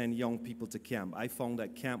churches to send young people to camp. I found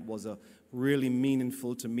that camp was really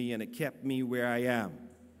meaningful to me, and it kept me where I am.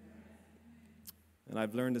 And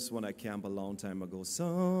I've learned this one at camp a long time ago.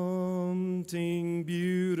 Something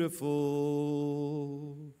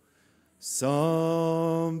beautiful,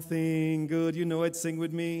 something good. You know it, sing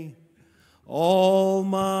with me. All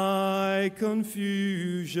my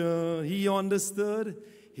confusion, He understood.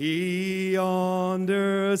 He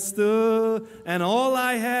understood, and all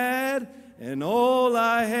I had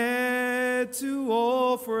to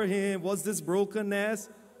offer Him was this brokenness.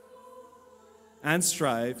 and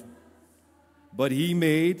strive, but he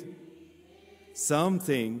made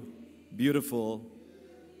something beautiful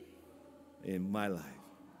in my life.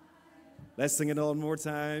 Let's sing it all more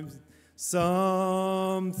time.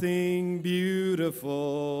 Something beautiful,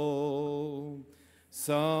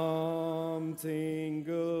 something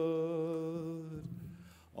good.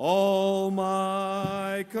 All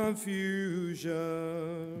my confusion,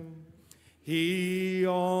 he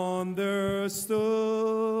understood,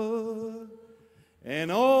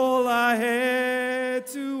 and all I had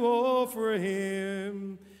to offer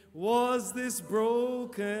him was this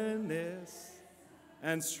brokenness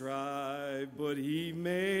and strife, but he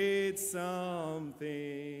made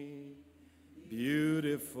something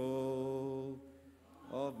beautiful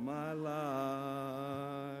of my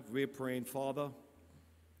life. We're praying, Father,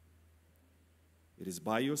 it is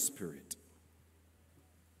by your Spirit.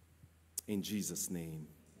 In Jesus' name,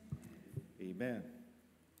 amen.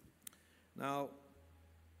 Now,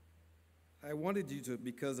 I wanted you to,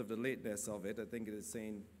 because of the lateness of it, I think it is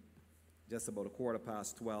saying just about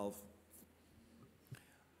 12:15.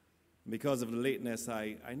 Because of the lateness,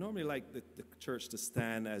 I normally like the church to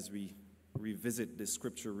stand as we revisit the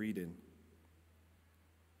scripture reading.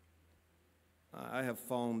 I have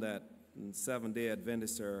found that Seventh-day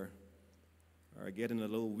Adventists are getting a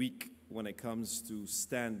little weak when it comes to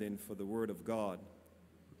standing for the Word of God.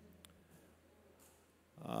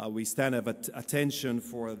 We stand at attention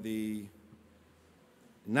for the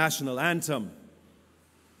national anthem.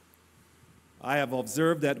 I have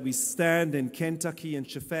observed that we stand in Kentucky and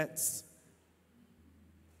Chaffetz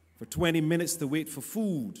for 20 minutes to wait for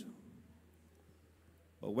food.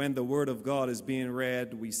 But when the Word of God is being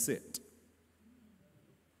read, we sit.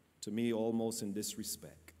 To me, almost in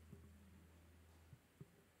disrespect.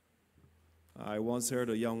 I once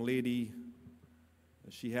heard a young lady,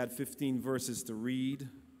 she had 15 verses to read,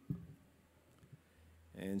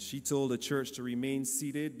 and she told the church to remain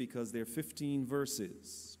seated because there are 15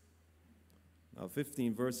 verses. Now,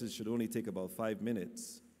 15 verses should only take about 5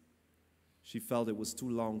 minutes. She felt it was too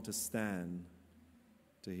long to stand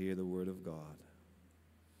to hear the Word of God.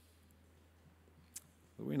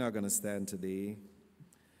 But we're not going to stand today.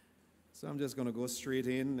 So I'm just going to go straight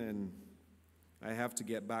in, and I have to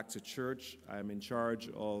get back to church. I'm in charge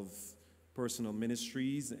of personal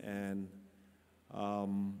ministries, and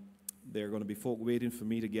there are going to be folk waiting for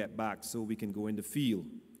me to get back so we can go in the field.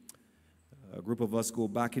 A group of us go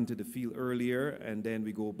back into the field earlier, and then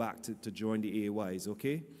we go back to join the AYs,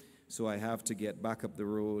 okay? So I have to get back up the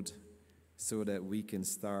road so that we can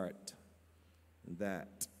start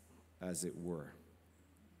that, as it were.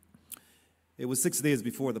 It was 6 days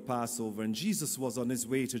before the Passover, and Jesus was on his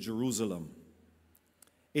way to Jerusalem.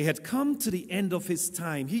 It had come to the end of his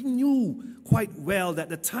time. He knew quite well that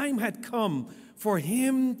the time had come for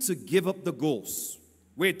him to give up the ghost,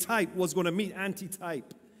 where type was going to meet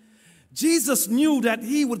anti-type. Jesus knew that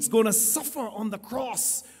he was going to suffer on the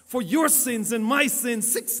cross for your sins and my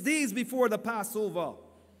sins 6 days before the Passover.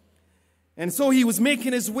 And so he was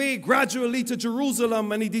making his way gradually to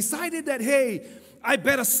Jerusalem, and he decided that, hey, I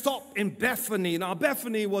better stop in Bethany. Now,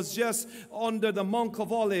 Bethany was just under the Mount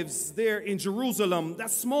of Olives there in Jerusalem,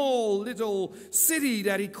 that small little city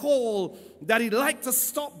that he called, that he liked to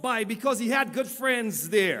stop by because he had good friends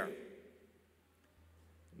there.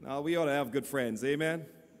 Now, we ought to have good friends, amen?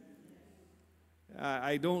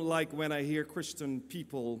 I don't like when I hear Christian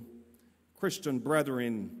people, Christian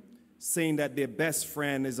brethren, saying that their best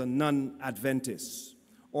friend is a non-Adventist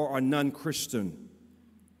or a non-Christian.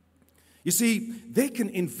 You see, they can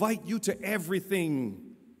invite you to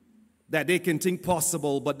everything that they can think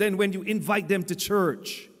possible, but then when you invite them to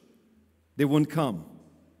church, they won't come.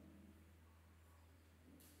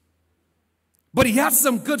 But he had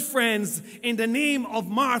some good friends in the name of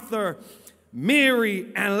Martha,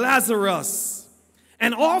 Mary, and Lazarus.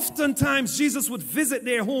 And oftentimes Jesus would visit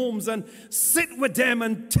their homes and sit with them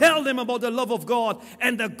and tell them about the love of God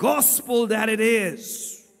and the gospel that it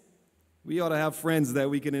is. We ought to have friends that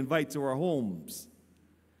we can invite to our homes.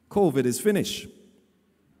 COVID is finished.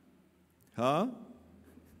 Huh?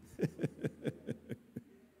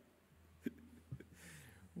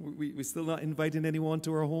 We're still not inviting anyone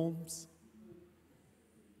to our homes?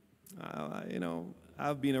 You know,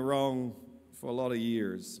 I've been around for a lot of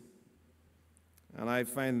years, and I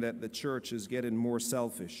find that the church is getting more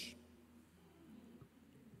selfish.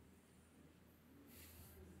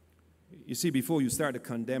 You see, before you start to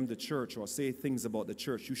condemn the church or say things about the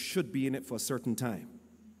church, you should be in it for a certain time.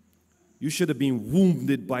 You should have been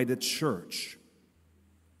wounded by the church.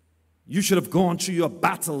 You should have gone through your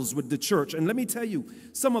battles with the church. And let me tell you,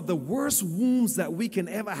 some of the worst wounds that we can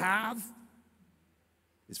ever have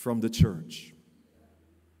is from the church.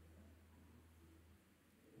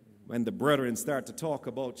 when the brethren start to talk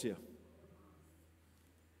about you.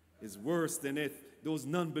 It's worse than if those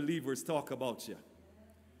non-believers talk about you.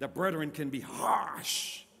 The brethren can be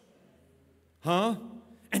harsh. Huh?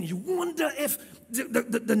 And you wonder if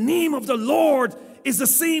the name of the Lord is the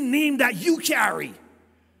same name that you carry.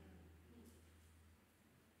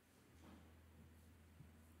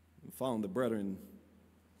 I found the brethren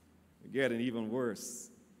getting even worse.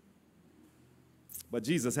 But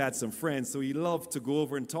Jesus had some friends, so he loved to go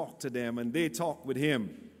over and talk to them, and they talked with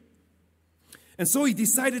him. And so he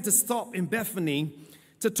decided to stop in Bethany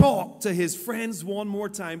to talk to his friends one more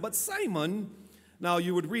time. But Simon, now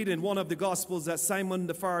you would read in one of the Gospels that Simon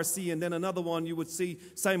the Pharisee, and then another one you would see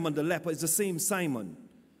Simon the leper. It's the same Simon.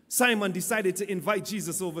 Simon decided to invite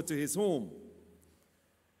Jesus over to his home.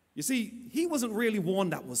 You see, he wasn't really one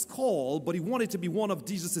that was called, but he wanted to be one of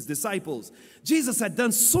Jesus' disciples. Jesus had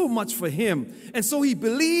done so much for him, and so he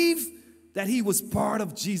believed that he was part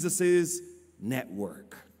of Jesus'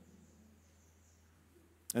 network.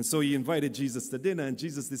 And so he invited Jesus to dinner, and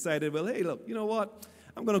Jesus decided, well, hey, look, you know what?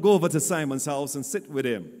 I'm going to go over to Simon's house and sit with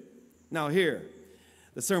him. Now here,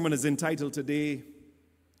 the sermon is entitled today,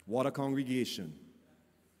 What a Congregation.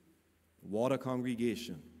 What a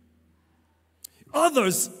congregation.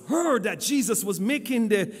 Others heard that Jesus was making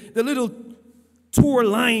the little tour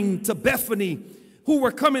line to Bethany, who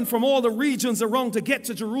were coming from all the regions around to get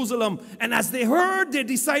to Jerusalem. And as they heard, they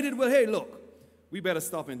decided, well, hey, look, we better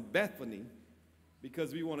stop in Bethany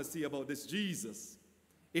because we want to see about this Jesus.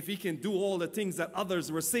 If he can do all the things that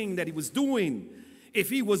others were saying that he was doing, if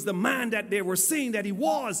he was the man that they were saying that he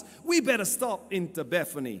was, we better stop into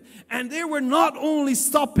Bethany. And they were not only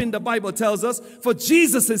stopping, the Bible tells us, for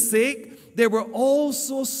Jesus' sake, they were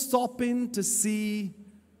also stopping to see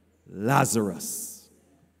Lazarus,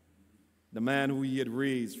 the man who he had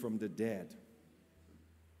raised from the dead.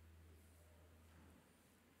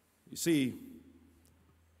 You see,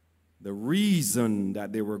 the reason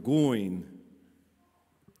that they were going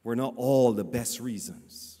were not all the best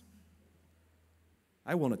reasons.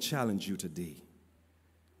 I want to challenge you today.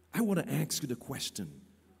 I want to ask you the question,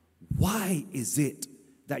 why is it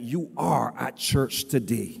that you are at church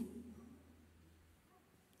today?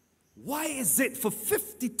 Why is it for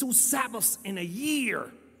 52 Sabbaths in a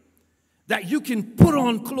year that you can put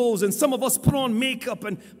on clothes, and some of us put on makeup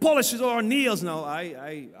and polishes our nails? Now,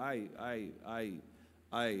 I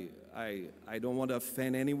don't want to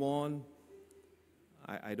offend anyone.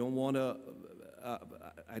 I don't want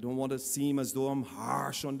to seem as though I'm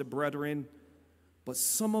harsh on the brethren, but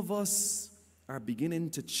some of us are beginning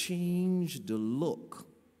to change the look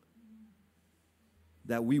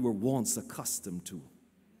that we were once accustomed to.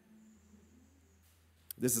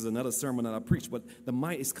 This is another sermon that I preached, but the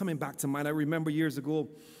mind is coming back to mind. I remember years ago,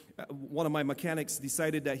 one of my mechanics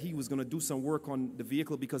decided that he was going to do some work on the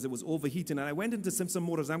vehicle because it was overheating. And I went into Simpson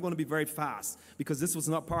Motors. I'm going to be very fast because this was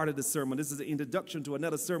not part of the sermon. This is an introduction to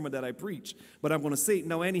another sermon that I preach. But I'm going to say it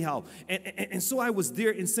now anyhow. And so I was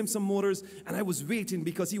there in Simpson Motors, and I was waiting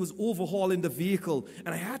because he was overhauling the vehicle.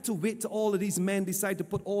 And I had to wait till all of these men decide to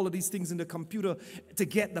put all of these things in the computer to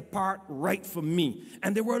get the part right for me.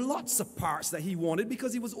 And there were lots of parts that he wanted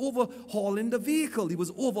because he was overhauling the vehicle. He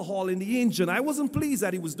was overhauling the engine. I wasn't pleased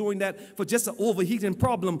that he was doing that for just an overheating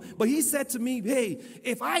problem. But he said to me, hey,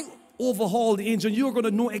 if I overhaul the engine, you're going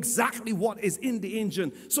to know exactly what is in the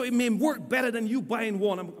engine. So it may work better than you buying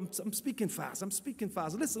one. I'm speaking fast. I'm speaking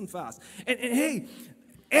fast. Listen fast. And hey,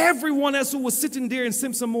 everyone else who was sitting there in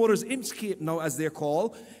Simpson Motors, Inchcape now as they're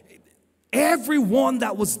called, everyone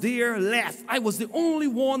that was there left. I was the only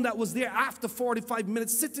one that was there after 45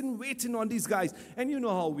 minutes sitting waiting on these guys. And you know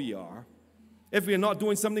how we are. If we're not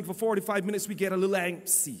doing something for 45 minutes, we get a little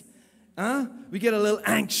antsy. We get a little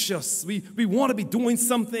anxious. We want to be doing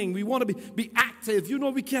something. We want to be active. You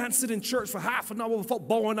know, we can't sit in church for half an hour without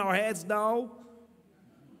bowing our heads down.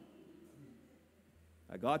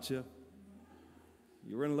 I got you.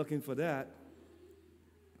 You weren't looking for that.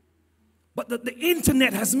 But the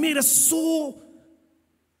internet has made us so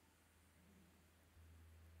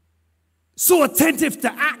attentive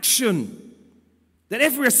to action that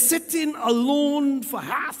if we're sitting alone for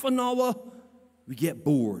half an hour, we get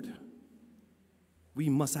bored. We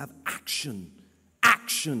must have action,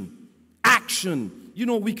 action, action. You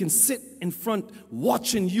know, we can sit in front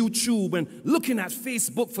watching YouTube and looking at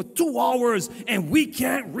Facebook for 2 hours, and we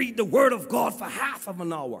can't read the Word of God for half of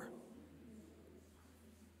an hour.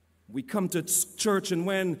 We come to church, and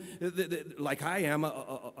when, like I am,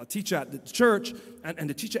 a teacher at the church, and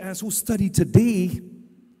the teacher asks, who studied today?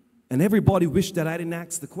 And everybody wished that I didn't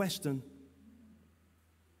ask the question.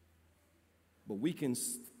 But we can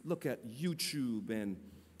look at YouTube, and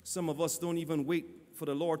some of us don't even wait for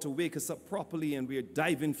the Lord to wake us up properly, and we're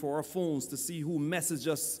diving for our phones to see who messaged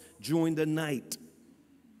us during the night.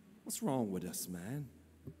 What's wrong with us, man?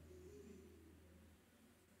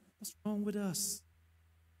 What's wrong with us?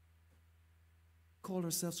 Call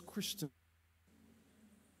ourselves Christians.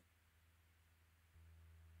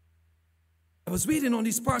 I was waiting on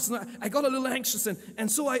these parts, and I got a little anxious, and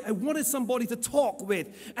so I wanted somebody to talk with.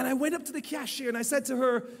 And I went up to the cashier, and I said to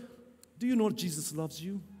her, do you know that Jesus loves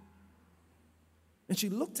you? And she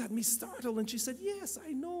looked at me startled, and she said, yes,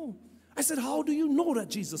 I know. I said, how do you know that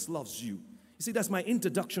Jesus loves you? You see, that's my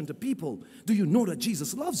introduction to people. Do you know that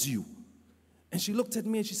Jesus loves you? And she looked at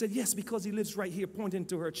me, and she said, yes, because he lives right here, pointing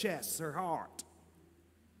to her chest, her heart.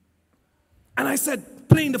 And I said,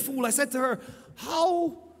 playing the fool, I said to her,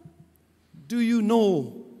 how do you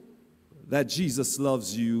know that Jesus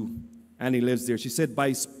loves you and he lives there? She said,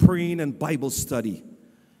 by praying and Bible study.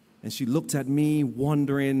 And she looked at me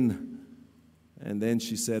wondering, and then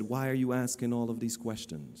she said, why are you asking all of these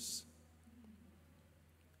questions?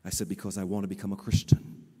 I said, because I want to become a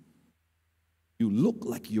Christian. You look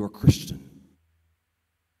like you're a Christian.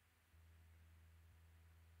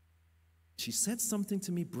 She said something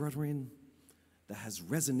to me, brethren, that has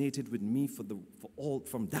resonated with me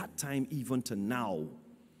from that time even to now.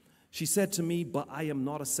 She said to me, but I am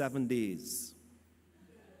not a 7 days.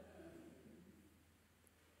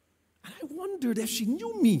 And I wondered if she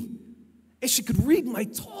knew me, if she could read my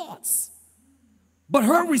thoughts. But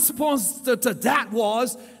her response to that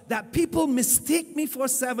was that people mistake me for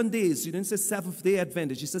 7 days. She didn't say Seventh-day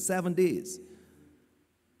Adventist, she said 7 days.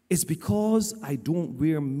 It's because I don't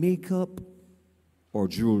wear makeup or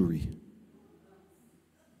jewelry.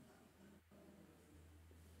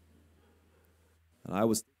 And I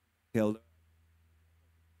was held.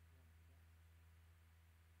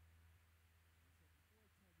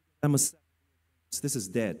 This is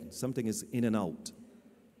dead. Something is in and out.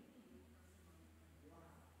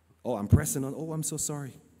 Oh, I'm pressing on. Oh, I'm so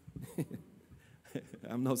sorry.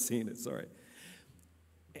 I'm not seeing it. Sorry.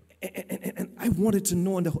 And I wanted to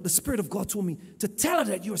know, and the Spirit of God told me to tell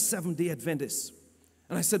her that you're a 7-day Adventist.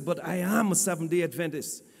 And I said, but I am a 7-day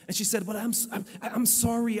Adventist. And she said, but I'm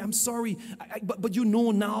sorry. But you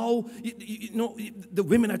know now, you know, the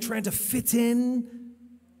women are trying to fit in.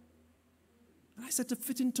 And I said, to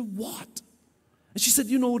fit into what? And she said,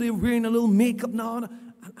 you know, they're wearing a little makeup now. And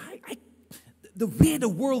the way the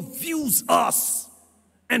world views us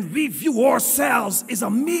and we view ourselves is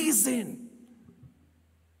amazing.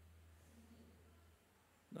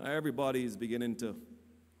 Now everybody is beginning to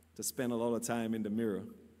spend a lot of time in the mirror.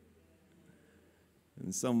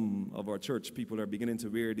 And some of our church people are beginning to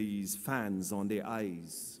wear these fans on their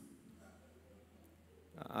eyes.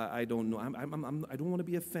 I don't know. I don't want to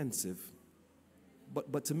be offensive.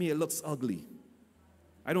 But to me, it looks ugly.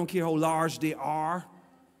 I don't care how large they are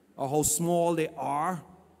or how small they are.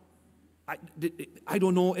 I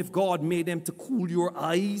don't know if God made them to cool your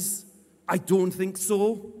eyes. I don't think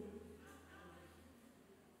so.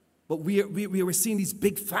 But we are seeing these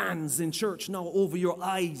big fans in church now over your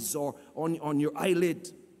eyes or on your eyelid.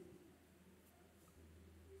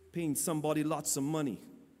 Paying somebody lots of money.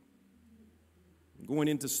 Going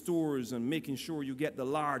into stores and making sure you get the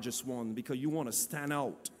largest one because you want to stand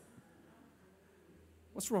out.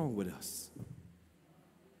 What's wrong with us?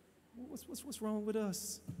 What's wrong with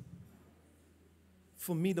us?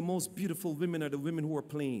 For me, the most beautiful women are the women who are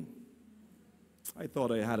plain. I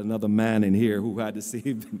thought I had another man in here who had the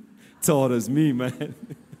same thought as me, man.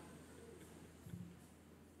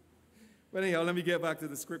 But anyhow, let me get back to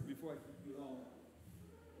the script before I keep you long.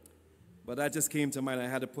 But that just came to mind. I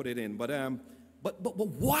had to put it in. But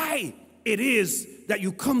why it is that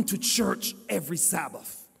you come to church every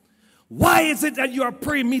Sabbath? Why is it that you are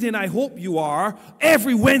prayer meeting? I hope you are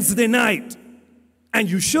every Wednesday night, and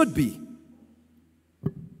you should be.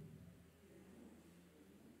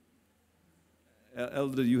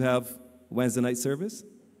 Elder, do you have Wednesday night service?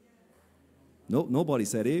 No, nobody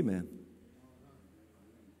said amen.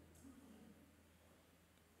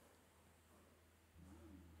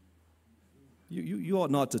 You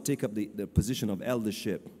ought not to take up the position of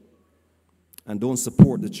eldership and don't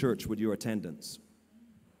support the church with your attendance.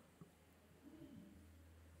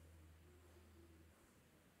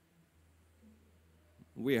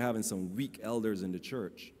 We're having some weak elders in the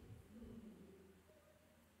church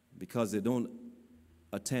because they don't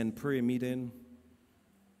attend prayer meeting.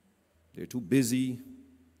 They're too busy.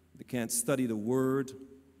 They can't study the word.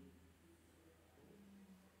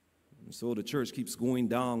 And so the church keeps going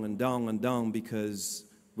down and down and down because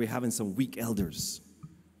we're having some weak elders.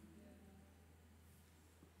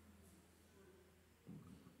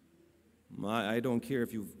 I don't care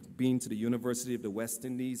if you've been to the University of the West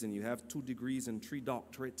Indies and you have 2 degrees and 3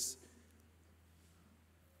 doctorates.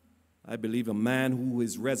 I believe a man who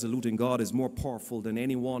is resolute in God is more powerful than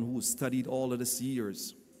anyone who has studied all of these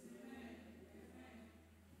years.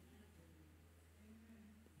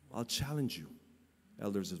 I'll challenge you,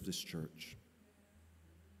 elders of this church.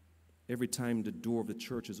 Every time the door of the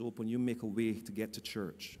church is open, you make a way to get to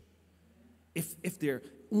church. If there are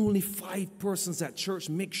only 5 persons at church,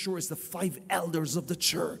 make sure it's the 5 elders of the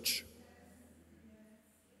church.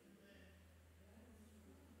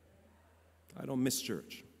 I don't miss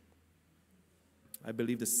church. I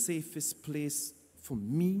believe the safest place for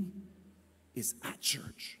me is at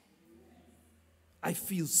church. I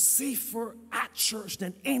feel safer at church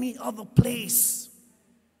than any other place.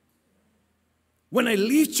 When I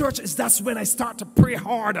leave church, that's when I start to pray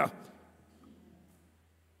harder.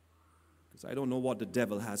 Because I don't know what the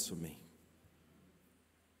devil has for me.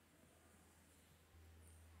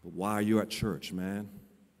 But why are you at church, man?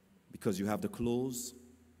 Because you have the clothes?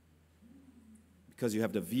 Because you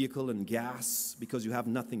have the vehicle and gas? Because you have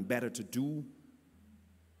nothing better to do?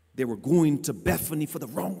 They were going to Bethany for the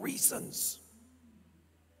wrong reasons.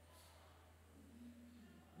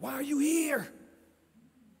 Why are you here?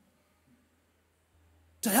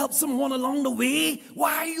 To help someone along the way?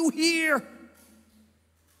 Why are you here?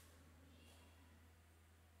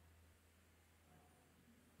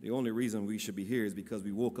 The only reason we should be here is because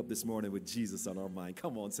we woke up this morning with Jesus on our mind.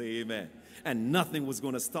 Come on, say amen. And nothing was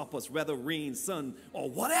going to stop us, whether rain, sun, or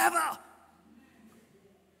whatever.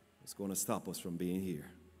 It's going to stop us from being here.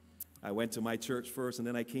 I went to my church first, and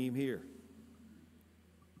then I came here.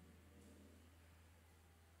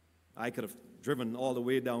 I could have driven all the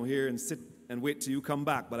way down here and sit and wait till you come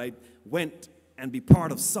back, but I went and be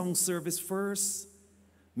part of song service first,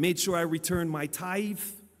 made sure I returned my tithe,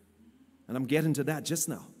 and I'm getting to that just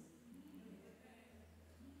now.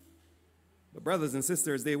 But brothers and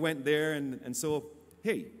sisters, they went there, and so,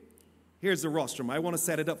 hey, here's the rostrum. I want to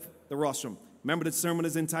set it up, the rostrum. Remember the sermon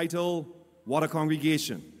is entitled, What a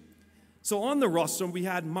Congregation. So on the rostrum, we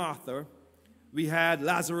had Martha, we had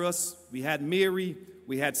Lazarus, we had Mary,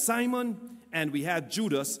 we had Simon, and we had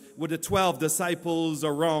Judas with the 12 disciples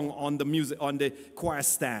around on the choir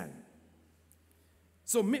stand.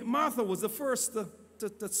 So Martha was the first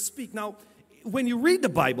to speak. Now, when you read the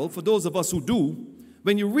Bible, for those of us who do,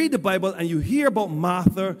 when you read the Bible and you hear about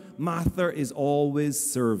Martha, Martha is always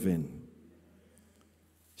serving.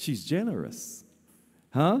 She's generous.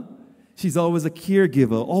 Huh? She's always a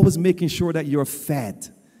caregiver, always making sure that you're fed.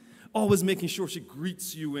 Always making sure she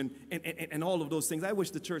greets you and all of those things. I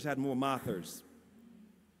wish the church had more Marthas.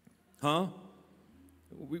 Huh?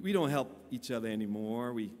 We don't help each other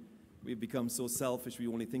anymore. We've become so selfish, we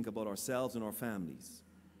only think about ourselves and our families.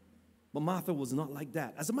 But Martha was not like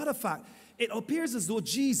that. As a matter of fact, it appears as though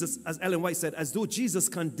Jesus, as Ellen White said, as though Jesus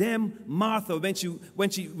condemned Martha when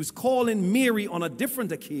she was calling Mary on a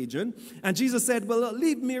different occasion. And Jesus said, well,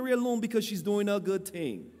 leave Mary alone because she's doing a good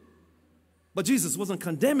thing. But Jesus wasn't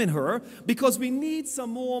condemning her because we need some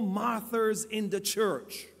more Marthas in the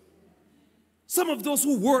church. Some of those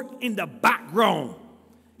who work in the background.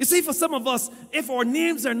 You see, for some of us, if our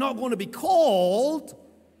names are not going to be called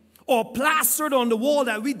or plastered on the wall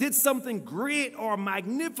that we did something great or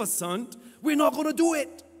magnificent, we're not going to do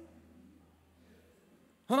it.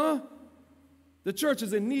 Huh? The church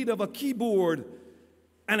is in need of a keyboard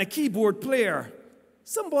and a keyboard player.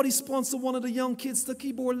 Somebody sponsor one of the young kids to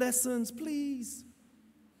keyboard lessons, please.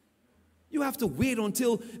 You have to wait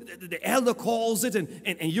until the elder calls it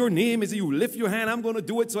and your name is, you lift your hand, I'm going to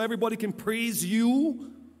do it so everybody can praise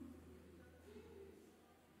you.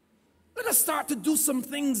 Let us start to do some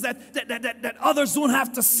things that others don't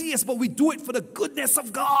have to see us, but we do it for the goodness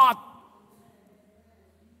of God.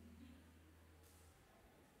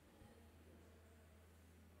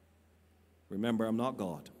 Remember, I'm not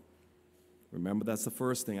God. Remember, that's the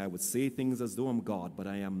first thing. I would say things as though I'm God, but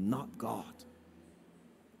I am not God.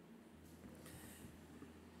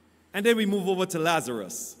 And then we move over to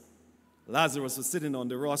Lazarus. Lazarus was sitting on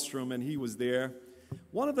the rostrum, and he was there.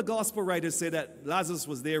 One of the gospel writers said that Lazarus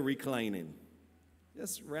was there reclining,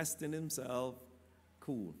 just resting himself,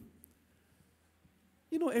 cool.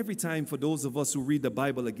 You know, every time, for those of us who read the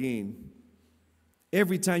Bible again,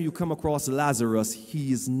 every time you come across Lazarus,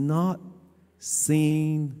 he is not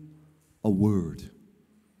saying a word.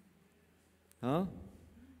 Huh?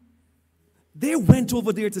 They went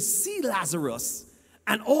over there to see Lazarus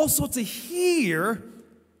and also to hear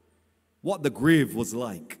what the grave was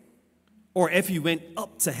like, or if he went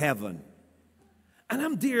up to heaven. And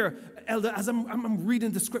I'm there, Elder, as I'm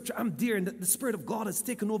reading the scripture, I'm there, and the Spirit of God has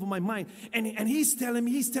taken over my mind. And he's telling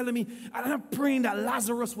me, and I'm praying that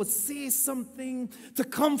Lazarus would say something to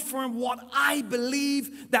confirm what I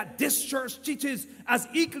believe that this church teaches, as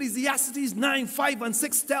Ecclesiastes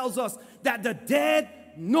 9:5-6 tells us, that the dead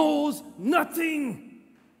knows nothing.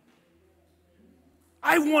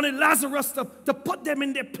 I wanted Lazarus to put them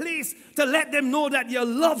in their place, to let them know that your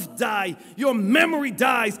love dies, your memory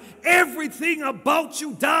dies, everything about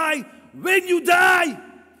you dies when you die.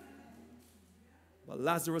 But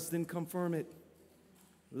Lazarus didn't confirm it.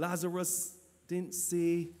 Lazarus didn't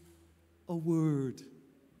say a word.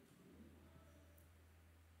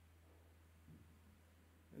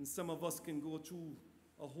 And some of us can go through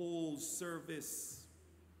a whole service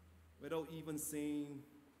without even saying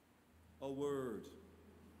a word.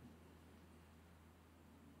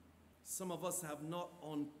 Some of us have not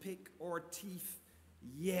unpicked our teeth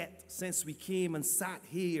yet since we came and sat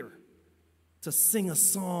here to sing a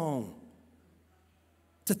song,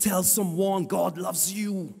 to tell someone God loves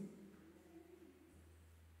you,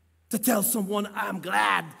 to tell someone I'm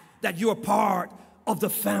glad that you're part of the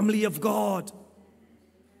family of God.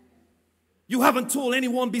 You haven't told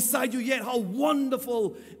anyone beside you yet how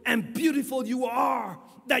wonderful and beautiful you are,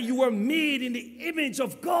 that you were made in the image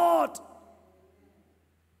of God.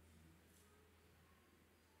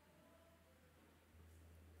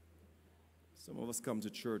 Some of us come to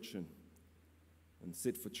church and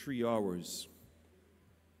sit for 3 hours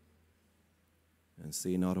and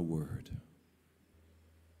say not a word.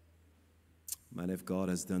 Man, if God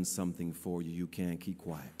has done something for you, you can't keep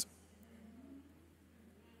quiet.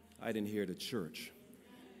 I didn't hear the church.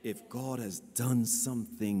 If God has done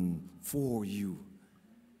something for you,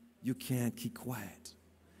 you can't keep quiet.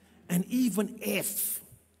 And even if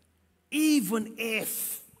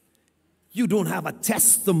you don't have a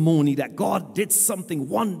testimony that God did something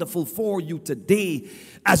wonderful for you today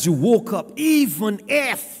as you woke up, even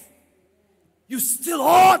if, you still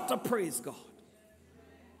ought to praise God.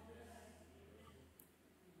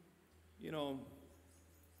 You know,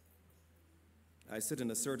 I sit in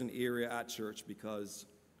a certain area at church because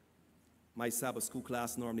my Sabbath school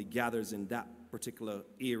class normally gathers in that particular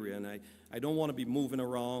area, and I don't want to be moving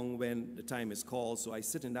around when the time is called, so I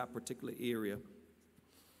sit in that particular area.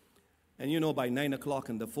 And you know, by 9 o'clock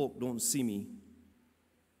and the folk don't see me,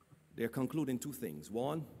 they're concluding 2 things.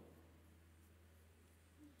 One,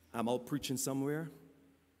 I'm out preaching somewhere,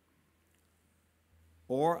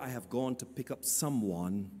 or I have gone to pick up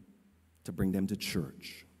someone to bring them to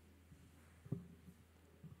church.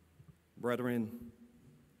 Brethren,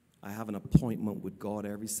 I have an appointment with God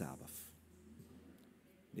every Sabbath.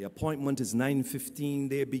 The appointment is 9:15,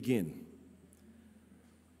 they begin.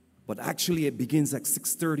 But actually it begins at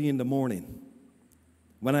 6:30 in the morning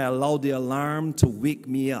when I allow the alarm to wake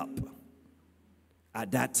me up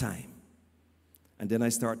at that time. And then I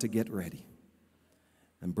start to get ready.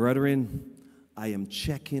 And brethren, I am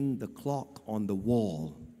checking the clock on the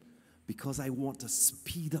wall because I want to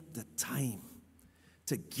speed up the time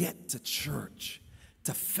to get to church,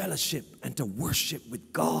 to fellowship and to worship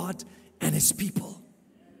with God and His people.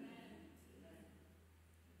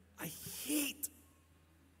 I hate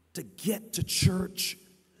to get to church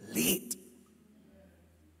late.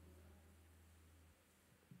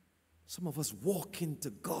 Some of us walk into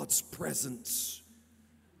God's presence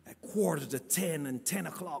at 9:45 and 10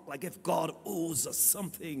 o'clock like if God owes us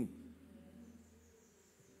something.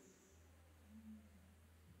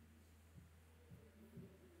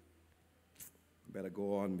 Better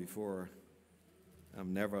go on before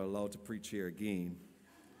I'm never allowed to preach here again.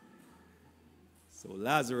 So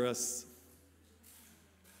Lazarus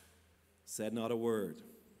said not a word.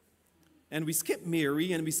 And we skip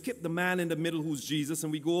Mary and we skip the man in the middle who's Jesus,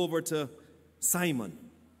 and we go over to Simon.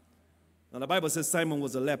 Now the Bible says Simon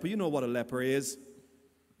was a leper. You know what a leper is.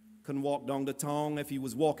 Couldn't walk down the tongue. If he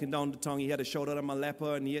was walking down the tongue, he had to shout out, I'm a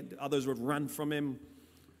leper, and others would run from him.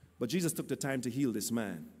 But Jesus took the time to heal this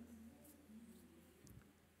man.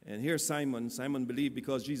 And here Simon believed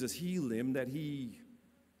because Jesus healed him that he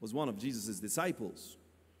was one of Jesus' disciples.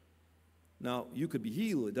 Now, you could be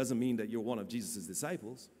healed. It doesn't mean that you're one of Jesus'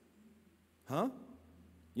 disciples. Huh?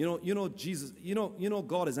 You know Jesus, you know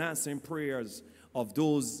God is answering prayers of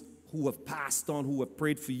those who have passed on, who have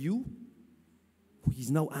prayed for you. He's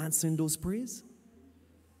now answering those prayers.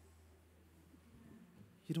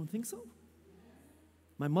 You don't think so?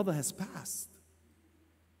 My mother has passed.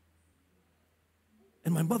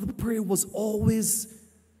 And my mother's prayer was always,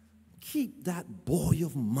 keep that boy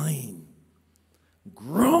of mine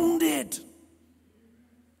grounded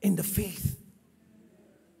in the faith.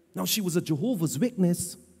 Now, she was a Jehovah's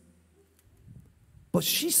Witness, But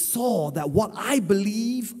she saw that what I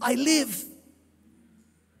believe, I live.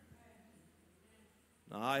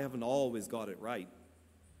 Now, I haven't always got it right.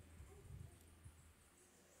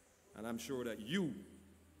 And I'm sure that you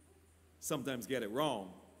sometimes get it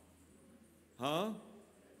wrong. Huh?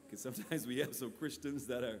 Because sometimes we have some Christians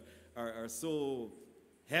that are so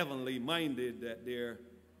heavenly minded that they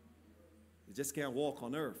just can't walk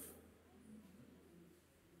on earth.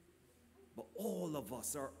 But all of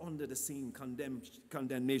us are under the same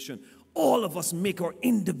condemnation. All of us make our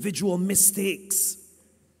individual mistakes.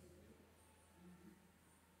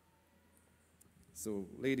 So,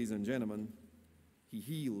 ladies and gentlemen, he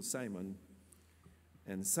healed Simon,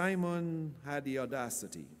 and Simon had the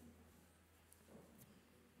audacity.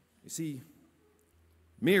 You see,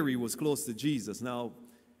 Mary was close to Jesus. Now,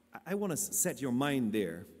 I want to set your mind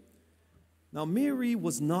there. Now, Mary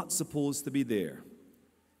was not supposed to be there.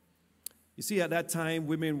 You see, at that time,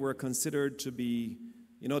 women were considered to be,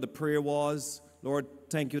 the prayer was, Lord,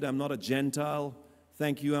 thank you that I'm not a Gentile.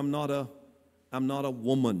 Thank you, I'm not a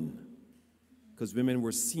woman. Because women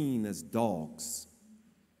were seen as dogs.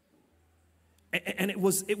 And it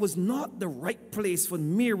was not the right place for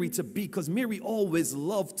Mary to be, because Mary always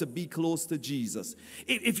loved to be close to Jesus.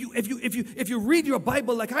 If you read your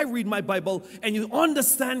Bible like I read my Bible, and you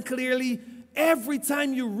understand clearly, every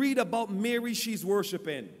time you read about Mary, she's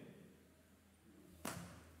worshiping.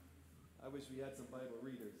 I wish we had some Bible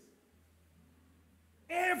readers.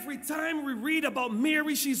 Every time we read about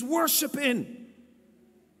Mary, she's worshiping.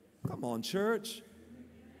 Come on, church.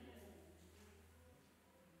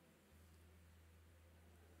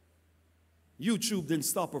 YouTube didn't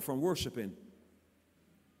stop her from worshiping.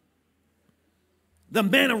 The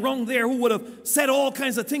men around there who would have said all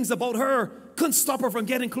kinds of things about her couldn't stop her from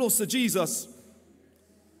getting close to Jesus.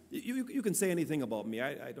 You can say anything about me.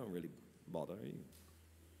 I don't really bother.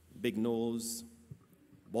 Big nose,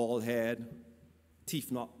 bald head,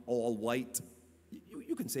 teeth not all white.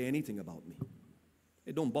 You can say anything about me.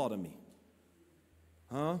 It don't bother me.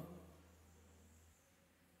 Huh?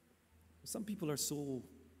 Some people are so...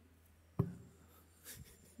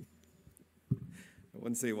 I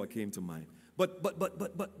wouldn't say what came to mind.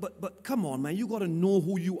 But come on, man, you got to know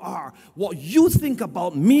who you are. What you think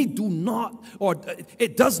about me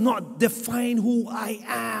it does not define who I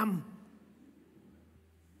am.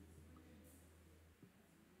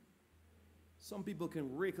 Some people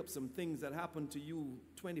can rake up some things that happened to you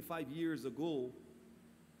 25 years ago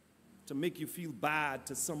to make you feel bad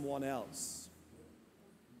to someone else.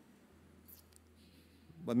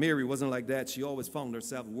 But Mary wasn't like that. She always found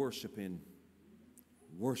herself worshiping.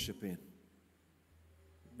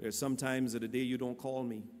 There's some times of the day you don't call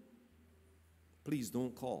me. Please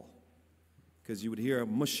don't call, because you would hear a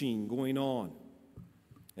machine going on.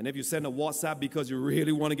 And if you send a WhatsApp because you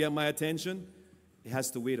really want to get my attention, it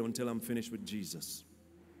has to wait until I'm finished with Jesus.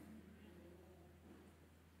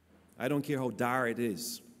 I don't care how dire it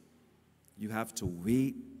is. You have to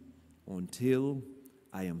wait until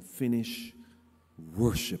I am finished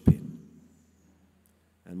worshiping.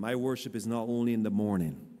 And my worship is not only in the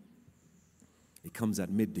morning. It comes at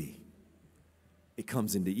midday. It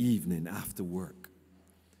comes in the evening after work.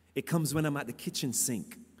 It comes when I'm at the kitchen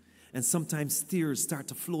sink. And sometimes tears start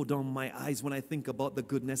to flow down my eyes when I think about the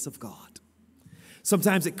goodness of God.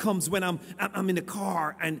 Sometimes it comes when I'm in the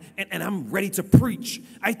car and I'm ready to preach.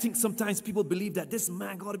 I think sometimes people believe that this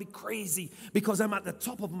man got to be crazy because I'm at the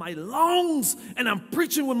top of my lungs and I'm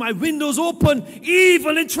preaching with my windows open,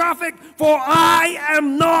 even in traffic, for I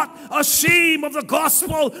am not ashamed of the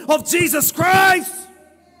gospel of Jesus Christ.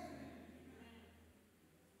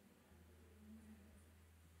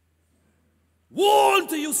 Woe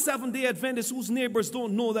unto you Seventh-day Adventists whose neighbors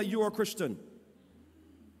don't know that you are a Christian.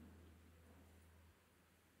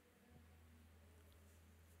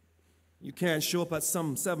 You can't show up at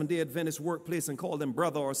some Seventh-day Adventist workplace and call them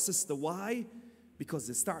brother or sister. Why? Because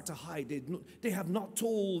they start to hide. They have not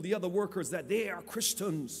told the other workers that they are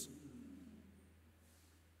Christians.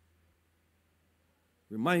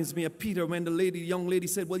 Reminds me of Peter when the young lady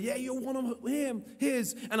said, well, yeah, you're one of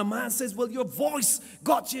his. And a man says, well, your voice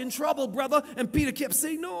got you in trouble, brother. And Peter kept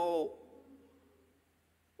saying, no.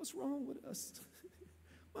 What's wrong with us?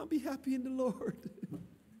 I'll be happy in the Lord.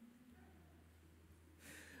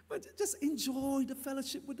 But just enjoy the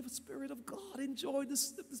fellowship with the Spirit of God. Enjoy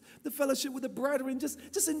the fellowship with the brethren.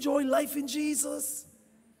 Just enjoy life in Jesus.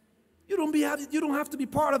 You don't have to be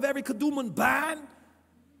part of every Kadooman band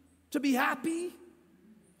to be happy.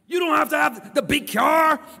 You don't have to have the big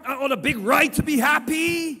car or the big ride to be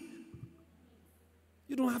happy.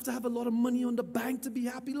 You don't have to have a lot of money on the bank to be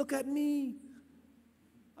happy. Look at me.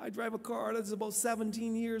 I drive a car that's about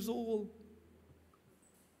 17 years old.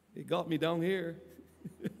 It got me down here.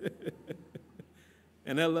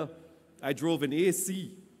 And Ella, I drove an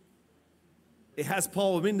AC. It has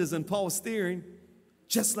power windows and power steering,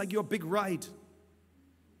 just like your big ride.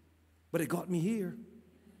 But it got me here.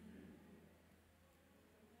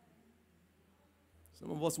 Some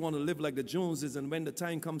of us want to live like the Joneses, and when the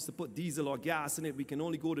time comes to put diesel or gas in it, we can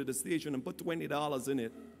only go to the station and put $20 in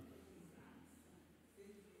it.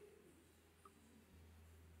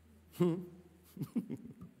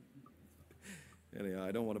 Anyhow,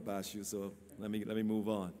 I don't want to pass you, so let me move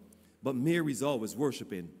on. But Mary's always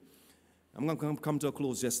worshiping. I'm going to come to a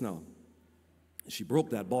close just now. She broke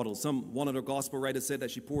that bottle. One of the gospel writers said that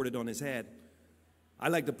she poured it on his head. I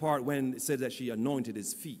like the part when it said that she anointed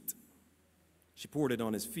his feet. She poured it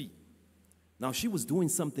on his feet. Now, she was doing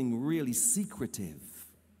something really secretive.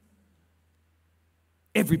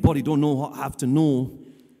 Everybody don't have to know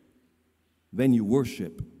when you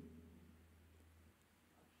worship.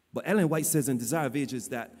 But Ellen White says in Desire of Ages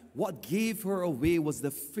that what gave her away was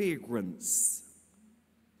the fragrance.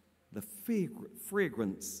 The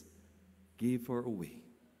fragrance gave her away.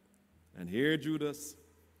 And here, Judas.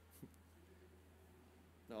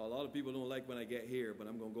 Now, a lot of people don't like when I get here, but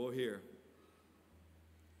I'm going to go here.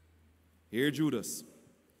 Here, Judas.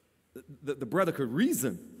 The brother could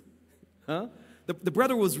reason. Huh? The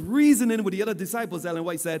brother was reasoning with the other disciples, Ellen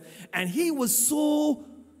White said, and he was so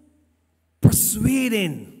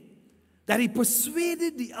persuading that he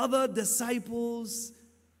persuaded the other disciples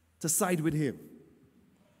to side with him.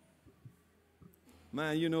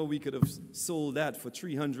 Man, you know, we could have sold that for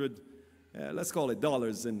 $300, let's call it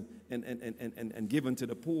dollars, and given to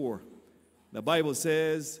the poor. The Bible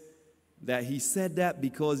says that he said that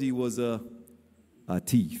because he was a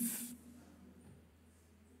thief.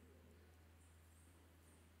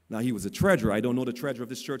 Now, he was a treasurer. I don't know the treasurer of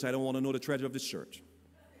this church. I don't want to know the treasurer of this church.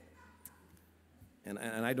 And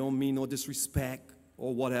I don't mean no disrespect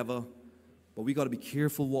or whatever, but we got to be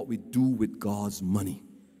careful what we do with God's money.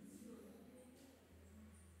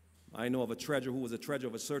 I know of a treasurer who was a treasurer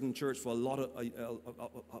of a certain church for a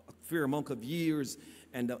fair amount of years,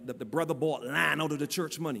 and the brother bought land out of the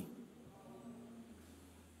church money.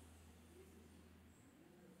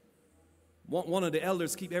 One of the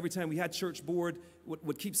elders every time we had church board,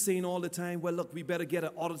 would keep saying all the time, well, look, we better get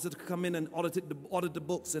an auditor to come in and audit the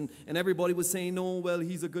books. And everybody was saying, no, well,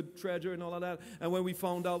 he's a good treasurer and all of that. And when we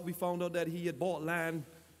found out that he had bought land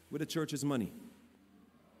with the church's money.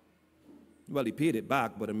 Well, he paid it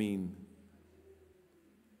back, but I mean,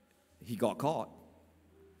 he got caught.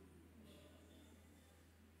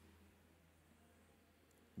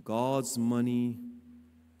 God's money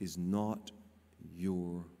is not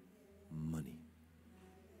your money.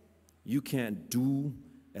 You can't do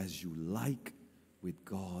as you like with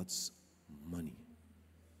God's money.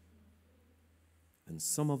 And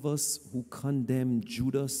some of us who condemn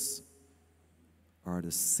Judas are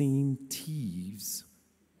the same thieves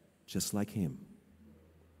just like him.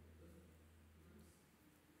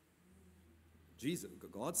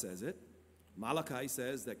 God says it. Malachi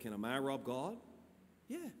says that can a man rob God?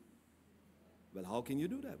 Yeah. Well, how can you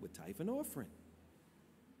do that? With tithe and offering.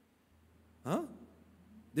 Huh?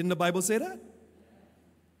 Didn't the Bible say that?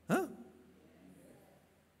 Huh?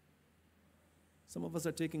 Some of us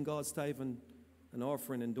are taking God's tithe and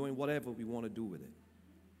offering and doing whatever we want to do with it.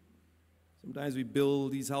 Sometimes we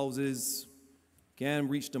build these houses, can't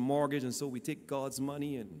reach the mortgage, and so we take God's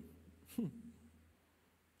money, and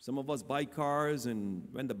some of us buy cars, and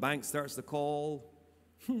when the bank starts to call,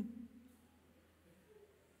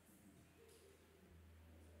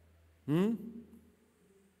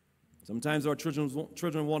 Sometimes our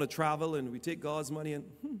children want to travel, and we take God's money, and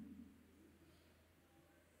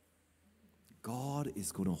God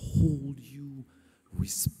is going to hold you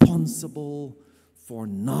responsible for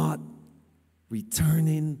not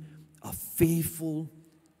returning a faithful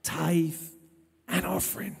tithe and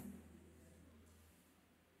offering.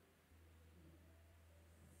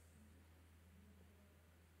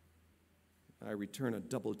 I return a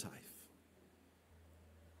double tithe.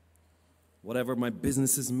 Whatever my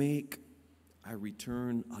businesses make, I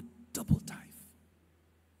return a double tithe.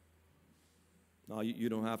 Now, you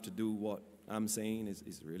don't have to do what I'm saying.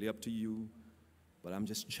 It's really up to you. But I'm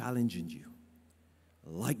just challenging you.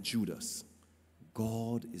 Like Judas,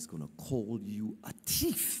 God is going to call you a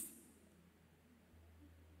thief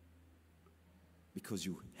because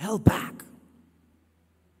you held back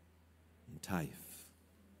in tithe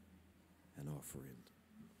and offering.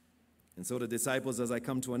 And so the disciples, as I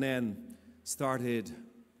come to an end, started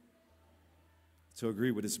to agree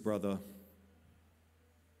with his brother.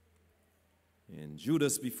 And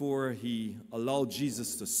Judas, before he allowed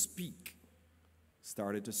Jesus to speak,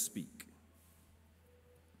 started to speak.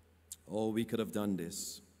 Oh, we could have done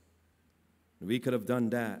this. We could have done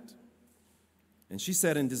that. And she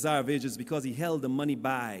said in Desire of Ages, because he held the money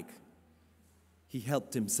bag, he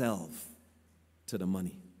helped himself to the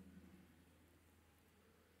money.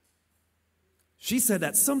 She said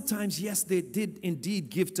that sometimes, yes, they did indeed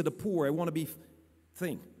give to the poor. I want to be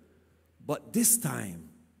thing. But this time,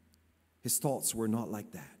 his thoughts were not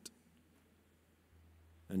like that.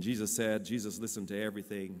 And Jesus said, Jesus listened to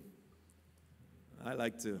everything. I'm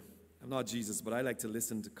not Jesus, but I like to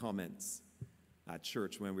listen to comments at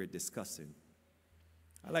church when we're discussing.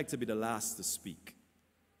 I like to be the last to speak.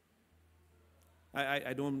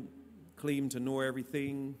 I don't claim to know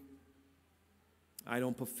everything. I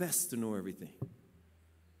don't profess to know everything.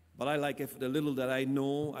 But I like, if the little that I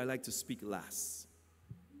know, I like to speak last.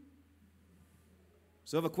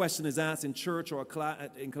 So if a question is asked in church or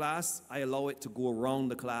in class, I allow it to go around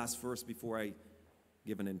the class first before I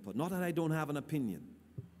give an input. Not that I don't have an opinion,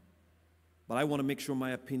 but I want to make sure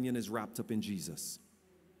my opinion is wrapped up in Jesus.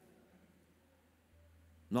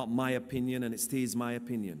 Not my opinion, and it stays my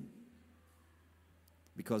opinion.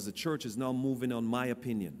 Because the church is now moving on my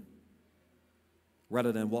opinion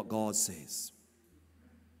rather than what God says.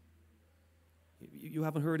 You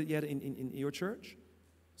haven't heard it yet in your church?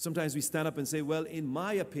 Sometimes we stand up and say, well, in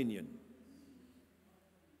my opinion.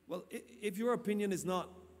 Well, if your opinion is not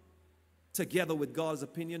together with God's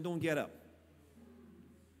opinion, don't get up.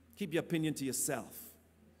 Keep your opinion to yourself.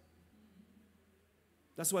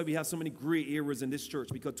 That's why we have so many gray areas in this church,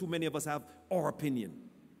 because too many of us have our opinion.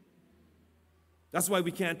 That's why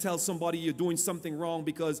we can't tell somebody you're doing something wrong,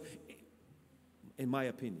 because, in my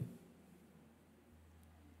opinion.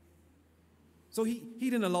 So he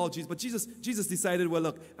didn't allow Jesus, but Jesus decided, well,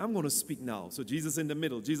 look, I'm going to speak now. So Jesus in the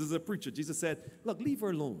middle, Jesus is a preacher. Jesus said, look, leave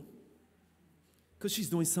her alone. Because she's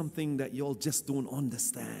doing something that y'all just don't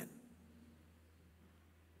understand.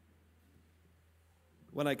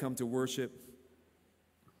 When I come to worship,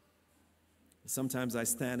 sometimes I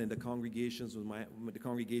stand in the congregations with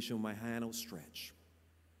my hand outstretched.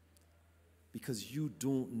 Because you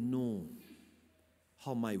don't know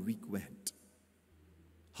how my week went.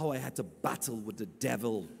 How I had to battle with the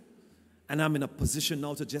devil. And I'm in a position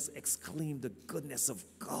now to just exclaim the goodness of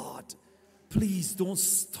God. Please don't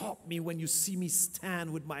stop me when you see me stand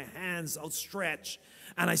with my hands outstretched.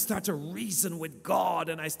 And I start to reason with God.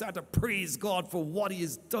 And I start to praise God for what he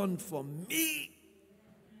has done for me.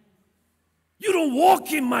 You don't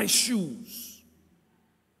walk in my shoes.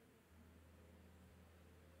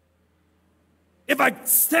 If I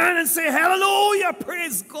stand and say hallelujah,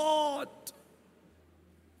 praise God.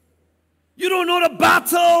 You don't know the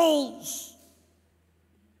battles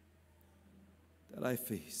that I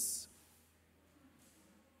face.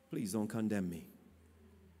 Please don't condemn me.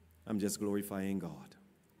 I'm just glorifying God.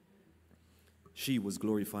 She was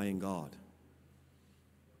glorifying God.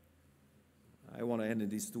 I want to end in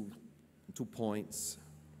these two points.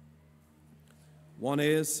 One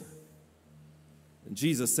is,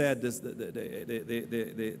 Jesus said, the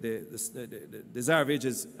Desire of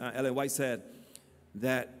Ages, Ellen White said,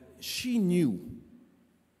 that she knew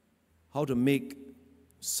how to make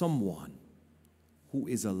someone who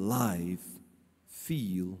is alive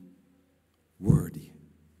feel worthy.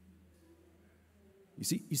 You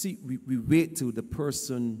see, we wait till the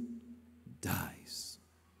person dies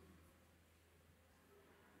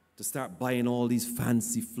to start buying all these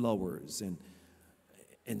fancy flowers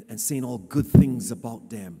and saying all good things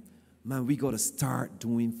about them. Man, we got to start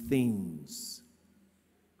doing things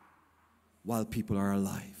while people are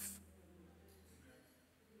alive.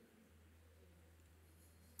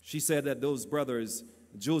 She said that those brothers,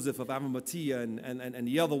 Joseph of Arimathea and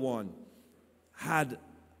the other one, had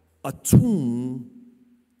a tomb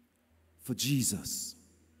for Jesus.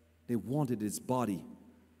 They wanted his body.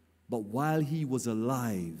 But while he was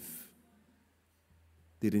alive,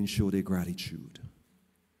 they didn't show their gratitude.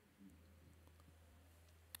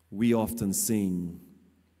 We often sing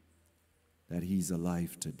that he's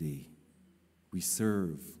alive today. We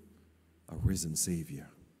serve a risen Savior.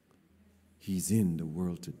 He's in the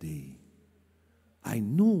world today. I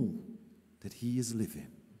know that he is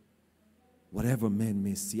living. Whatever men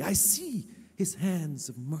may see, I see his hands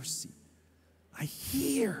of mercy. I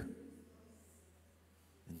hear.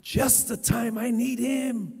 And just the time I need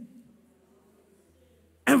him.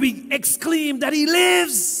 And we exclaim that he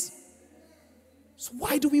lives. So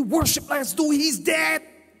why do we worship like as though he's dead?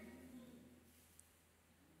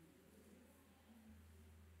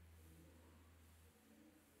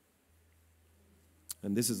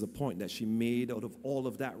 And this is the point that she made out of all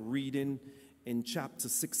of that reading in chapter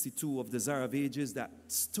 62 of Desire of Ages that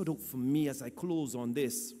stood out for me as I close on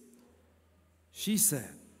this. She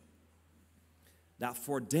said that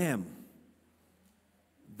for them,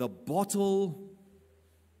 the bottle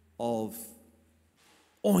of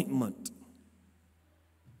ointment,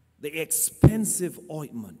 the expensive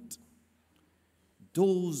ointment,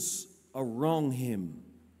 those around him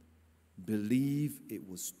believe it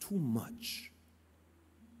was too much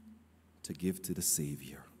to give to the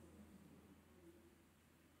Savior.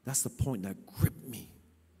 That's the point that gripped me.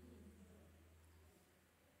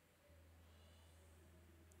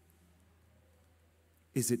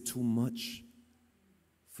 Is it too much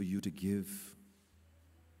for you to give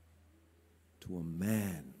to a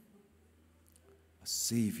man, a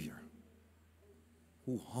Savior,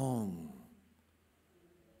 who hung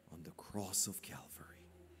on the cross of Calvary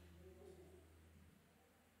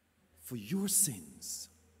for your sins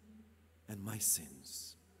and my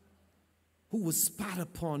sins, who was spat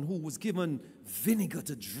upon, who was given vinegar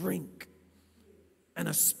to drink and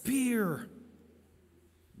a spear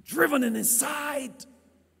driven in his side?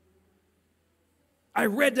 I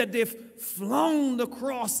read that they've flung the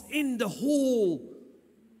cross in the hole,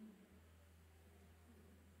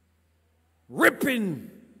 ripping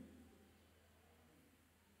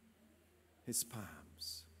his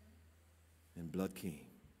palms, and blood came.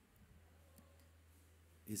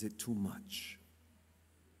 Is it too much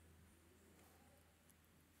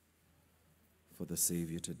for the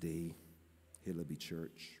Savior today, Hillaby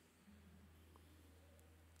Church?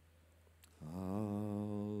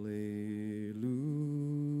 Hallelujah.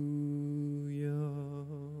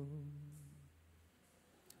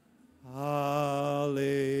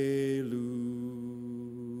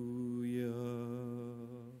 Hallelujah.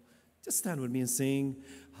 Just stand with me and sing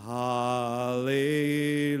hallelujah.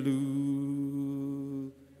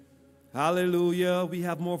 Hallelujah. We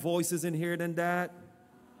have more voices in here than that.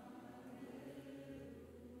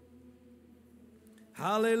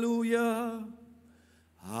 Hallelujah.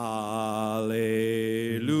 Hallelujah.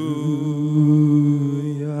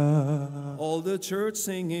 All the church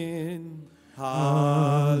singing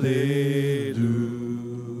hallelujah.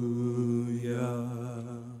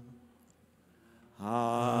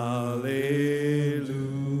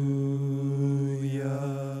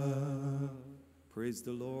 Hallelujah. Praise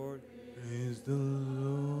the Lord. Praise the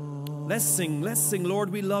Lord. Let's sing,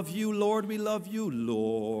 Lord, we love you. Lord, we love you.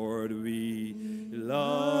 Lord, we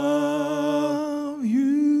love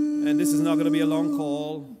you. And this is not going to be a long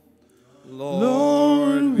call.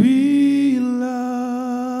 Lord, we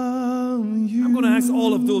love you. I'm going to ask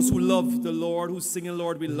all of those who love the Lord, who's singing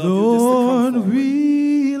Lord, we love you, just to come forward.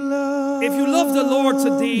 We love if you love the Lord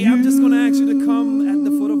today, I'm just going to ask you to come at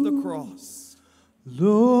the foot of the cross.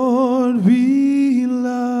 Lord, we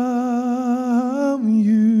love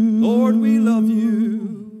you. Lord, we love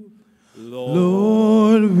you.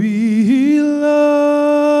 Lord, we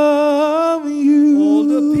love you. All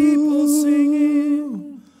the people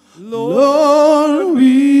singing, Lord,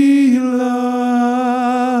 we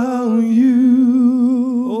love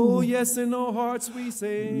you. Oh, yes, in our hearts we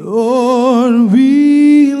say, Lord,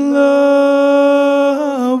 we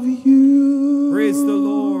love you. Praise the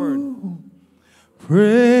Lord.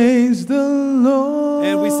 Praise the Lord.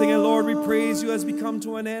 And we sing, and Lord, we praise you as we come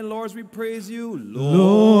to an end. Lord, we praise you.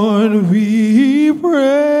 Lord, we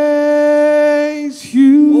praise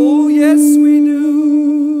you. Oh, yes, we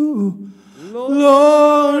do.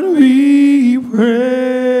 Lord, we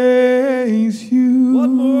praise you. What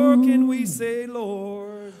more can we say,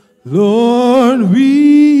 Lord? Lord,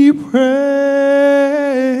 we praise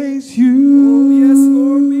you. Oh, yes,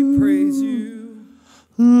 Lord, we praise you.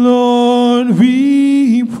 Lord,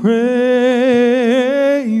 we praise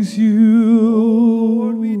you. Oh,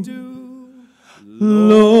 Lord, we do.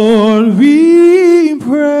 Lord, we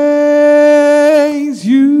praise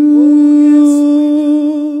you. Oh, yes, we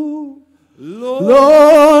do.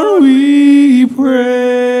 Lord, we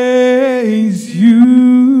praise you.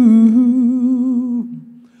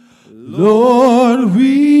 Lord,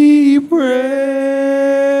 we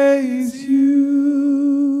praise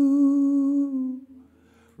you.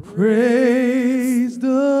 Praise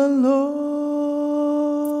the Lord.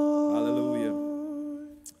 Hallelujah.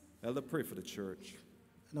 Elder, pray for the church.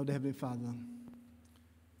 Now, dear Heavenly Father,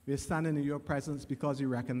 we are standing in your presence because we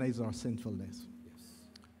recognize our sinfulness. Yes.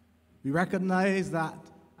 We recognize that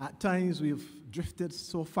at times we've drifted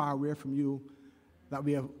so far away from you that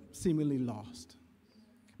we have seemingly lost.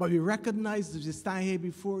 But we recognize as we stand here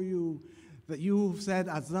before you that you've said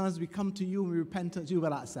as long as we come to you in repentance, you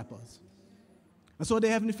will accept us. And so,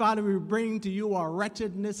 dear Heavenly Father, we bring to you our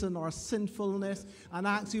wretchedness and our sinfulness and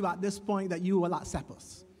ask you at this point that you will accept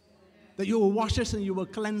us. that you will wash us and you will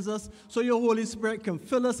cleanse us so your Holy Spirit can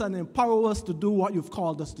fill us and empower us to do what you've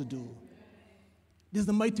called us to do. There's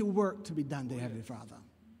a mighty work to be done there, Heavenly Father.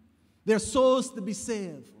 There's souls to be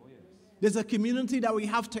saved. There's a community that we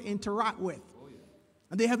have to interact with.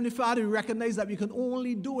 And dear Heavenly Father, we recognize that we can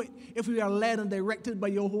only do it if we are led and directed by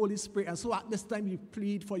your Holy Spirit. And so at this time, we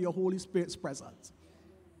plead for your Holy Spirit's presence.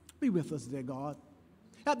 Be with us, dear God.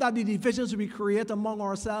 Help that the divisions we create among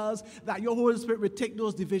ourselves, that your Holy Spirit will take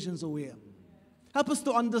those divisions away. Help us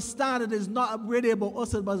to understand that it's not really about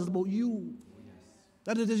us, but it's about you.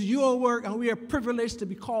 That it is your work, and we are privileged to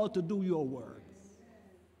be called to do your work.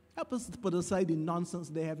 Help us to put aside the nonsense,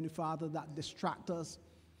 dear Heavenly Father, that distract us,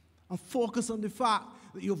 and focus on the fact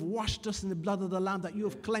that you have washed us in the blood of the Lamb, that you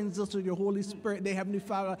have cleansed us with your Holy Spirit, dear Heavenly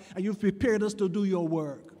Father, and you've prepared us to do your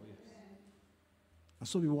work. And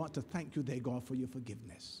so we want to thank you, dear God, for your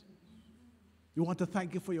forgiveness. We want to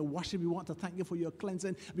thank you for your washing. We want to thank you for your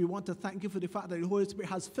cleansing. We want to thank you for the fact that the Holy Spirit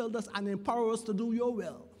has filled us and empowered us to do your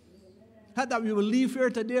will. Help that we will leave here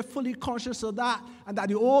today fully conscious of that, and that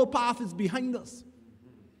the old path is behind us.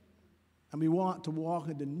 And we want to walk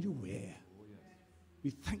in the new way. We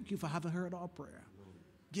thank you for having heard our prayer.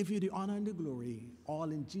 Give you the honor and the glory, all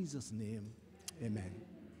in Jesus' name. Amen.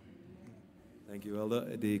 Thank you,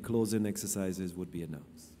 Elder. The closing exercises would be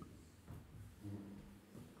announced.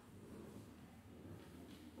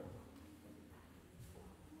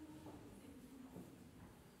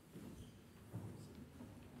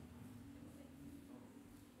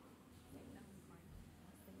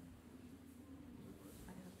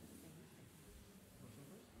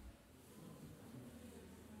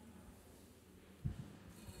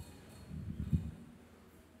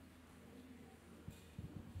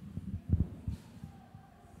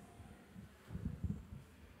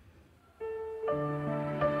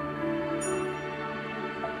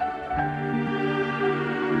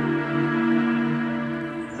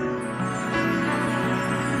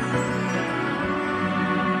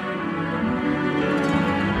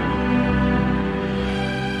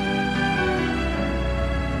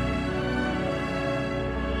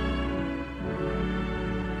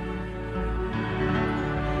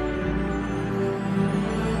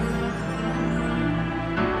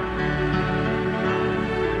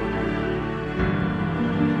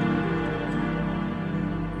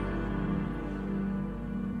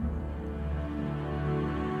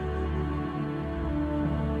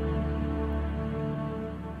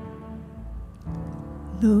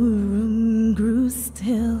 The room grew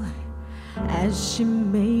still as she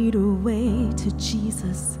made her way to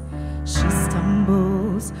Jesus. She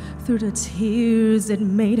stumbles through the tears that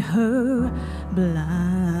made her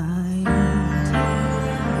blind.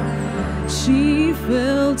 She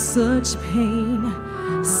felt such pain.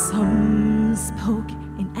 Some spoke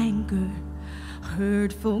in anger,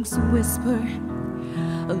 heard folks whisper,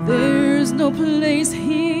 "There's no place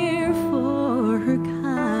here for her kind."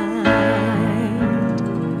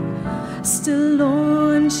 Still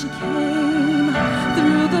on she came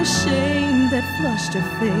through the shame that flushed her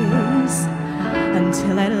face,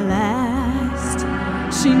 until at last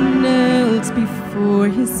she knelt before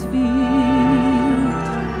his feet.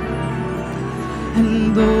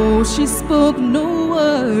 And though she spoke no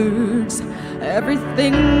words,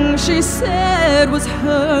 everything she said was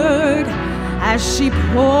heard, as she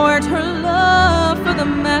poured her love for the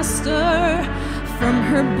Master from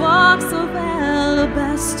her box of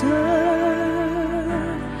alabaster.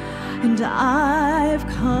 And I've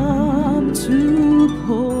come to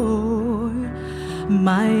pour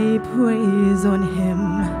my praise on him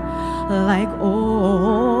like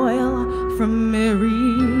oil from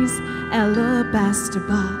Mary's alabaster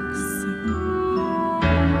box.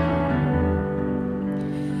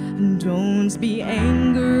 Don't be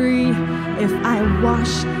angry if I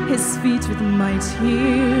wash his feet with my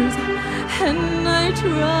tears, and I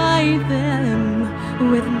dry them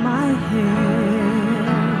with my hair.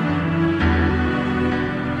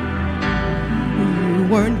 You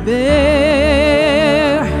weren't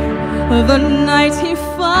there the night he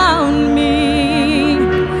found me.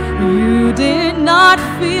 You did not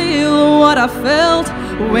feel what I felt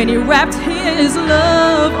when he wrapped his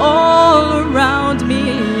love all around me.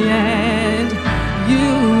 And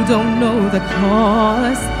you don't know the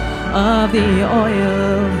cost of the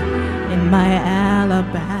oil in my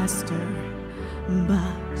alabaster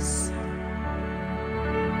box.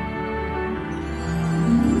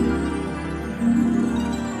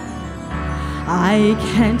 I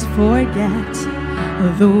can't forget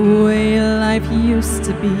the way life used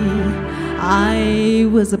to be. I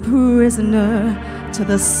was a prisoner to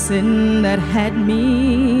the sin that had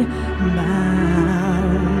me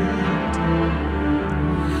bound.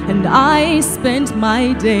 And and I spent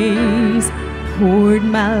my days, poured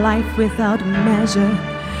my life without measure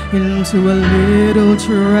into a little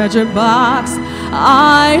treasure box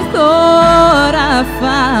I thought I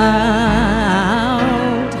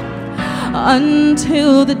found,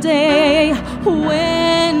 until the day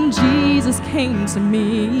when Jesus came to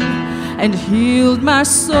me and healed my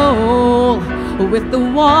soul with the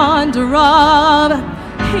wonder of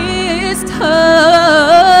His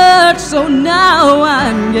touch. So now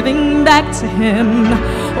I'm giving back to Him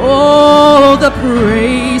all the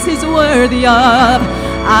praise He's worthy of.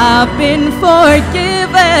 I've been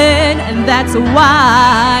forgiven, and that's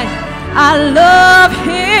why I love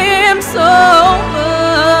Him so much.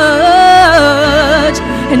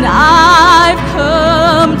 And I've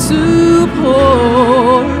come to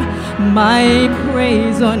pour my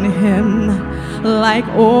praise on Him like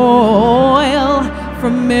oil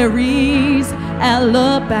from Mary's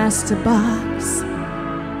alabaster box.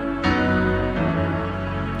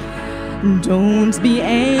 Don't be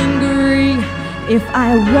angry if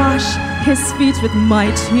I wash His feet with my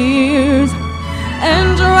tears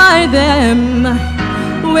and dry them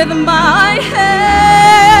with my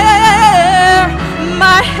hair.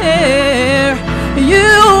 My hair,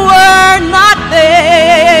 you were not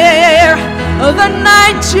there the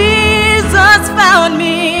night Jesus found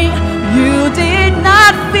me. You did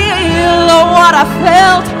not feel what I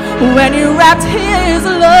felt when He wrapped His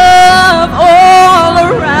love all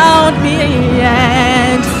around me.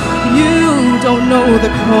 And you don't know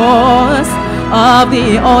the cost of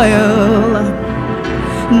the oil.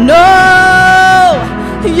 No,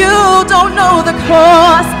 you don't know the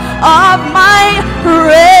cost of my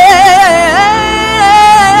praise.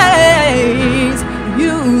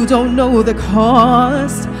 You don't know the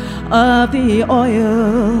cost of the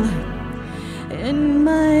oil in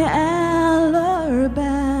my alabaster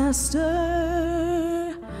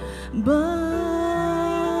box.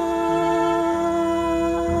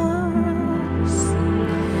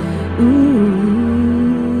 Ooh.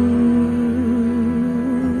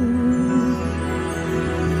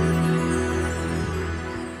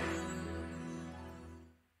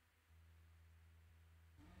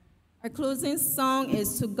 Our closing song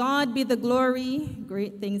is "To God Be the Glory,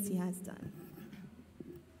 Great Things He Has Done."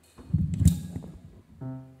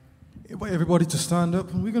 Invite everybody to stand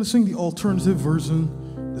up, and we're going to sing the alternative version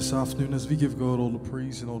this afternoon as we give God all the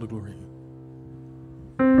praise and all the glory.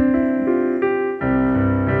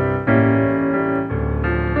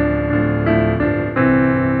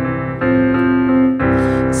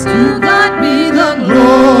 To God be the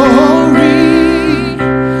glory,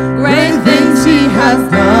 great things He has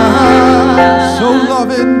done.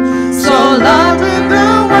 So loving the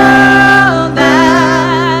world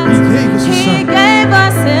that He gave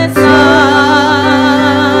us His Son,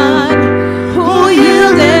 who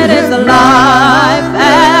yielded His life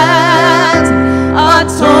as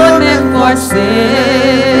atonement for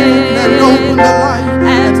sin, and opened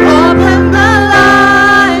the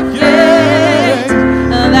life gate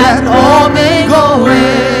that all may go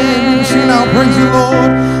in. Sing now, praise the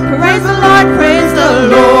Lord. Praise the Lord, praise the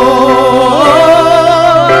Lord.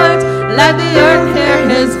 Let the earth hear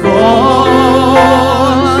His voice.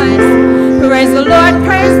 Praise the Lord,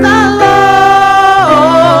 praise the Lord.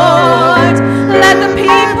 Let the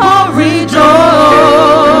people rejoice.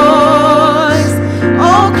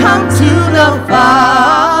 Oh, come to the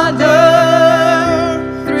Father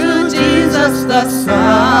through Jesus the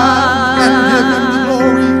Son,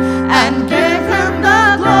 and give Him the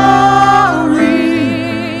glory.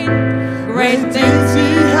 Great things He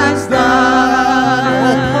has done.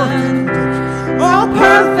 Oh,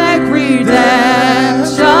 perfect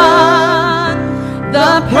redemption,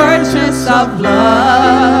 the purchase of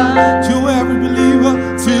blood. To every believer,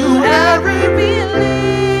 To every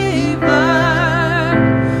believer,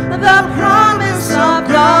 the promise of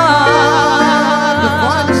God.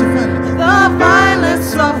 The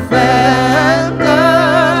violence offender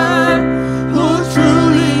who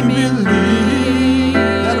truly believes.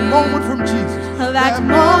 that moment from Jesus. That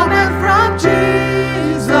moment from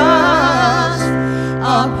Jesus,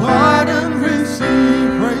 a pardon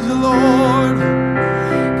received. Praise the Lord.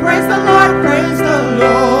 Praise the Lord, praise the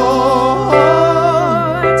Lord.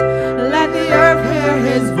 Let the earth hear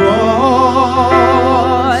His voice.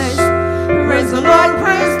 Praise the Lord,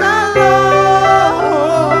 praise the Lord.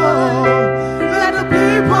 Let the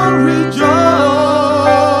people rejoice.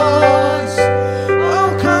 Oh,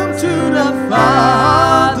 come to the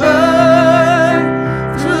Father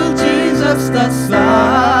through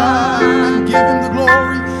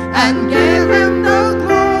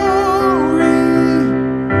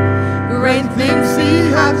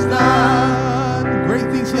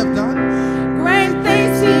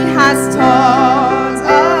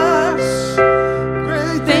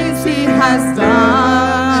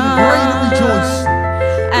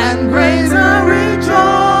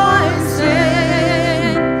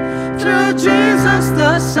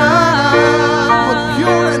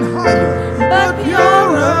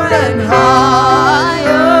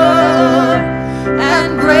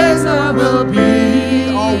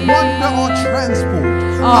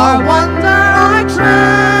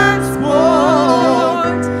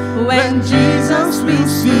we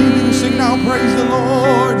sing. Sing now, praise the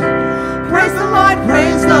Lord. Praise the Lord,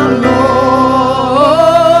 praise the Lord.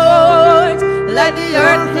 Let the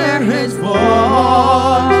earth hear his voice.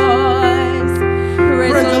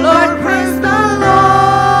 Praise the Lord, praise the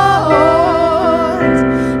Lord.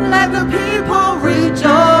 Let the people rejoice.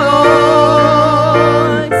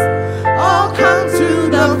 Oh, come to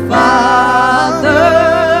the Father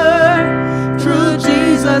through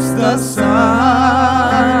Jesus the Son,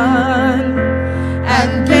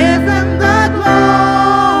 and give him the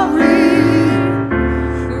glory.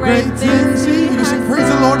 Great things he has done. Praise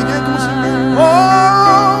the Lord again. Come on, sing.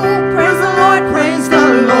 Oh, praise the Lord, praise the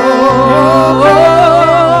Lord.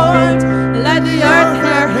 Let the earth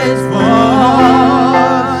hear his voice.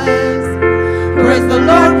 Praise the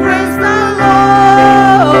Lord, praise the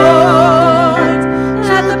Lord.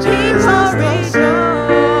 Let the people rejoice.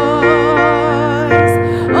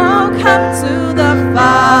 Oh, come to the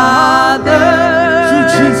Father Through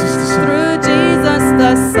Jesus the Son. through Jesus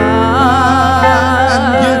the Son, And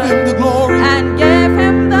give him the glory. and give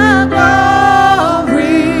him the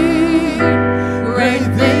glory. Great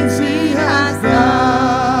things he has done.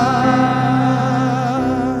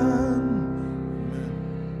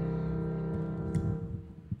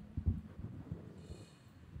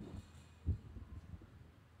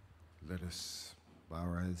 Let us bow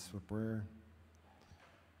our heads for prayer.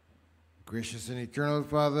 Gracious and eternal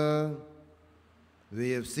Father,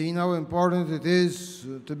 we have seen how important it is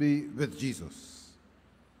to be with Jesus.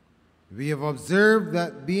 We have observed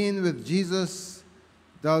that being with Jesus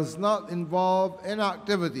does not involve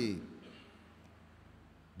inactivity,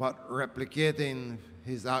 but replicating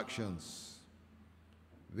his actions.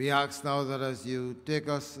 We ask now that as you take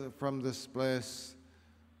us from this place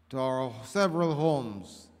to our several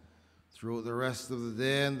homes through the rest of the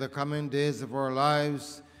day and the coming days of our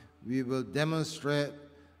lives, we will demonstrate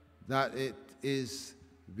that it is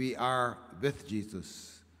we are with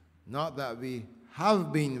Jesus. Not that we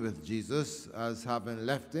have been with Jesus as having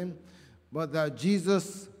left him, but that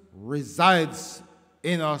Jesus resides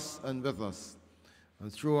in us and with us.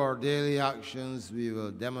 And through our daily actions, we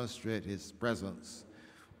will demonstrate his presence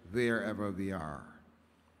wherever we are.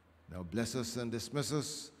 Now bless us and dismiss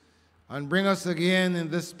us, and bring us again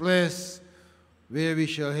in this place where we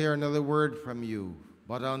shall hear another word from you.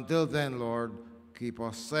 But until then, Lord, keep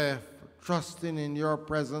us safe, trusting in your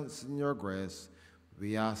presence and your grace.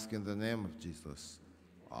 We ask in the name of Jesus.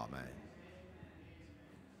 Amen.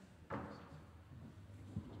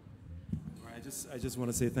 I just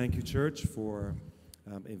want to say thank you, church, for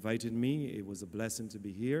inviting me. It was a blessing to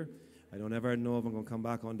be here. I don't ever know if I'm going to come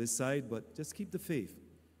back on this side, but just keep the faith.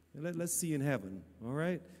 Let's see in heaven, all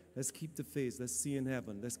right? Let's keep the faith. Let's see in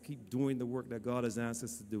heaven. Let's keep doing the work that God has asked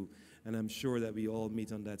us to do. And I'm sure that we all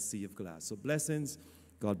meet on that sea of glass. So blessings.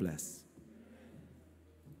 God bless.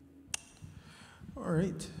 All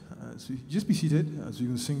right. So just be seated as we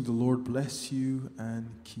can sing The Lord Bless You and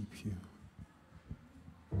Keep You.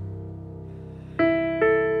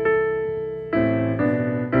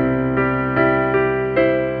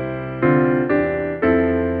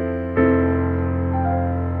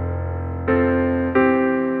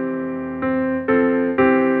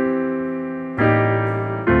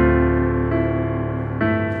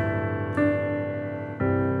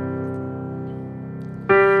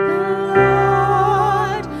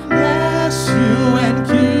 Lord bless you and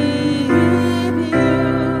keep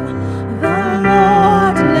you.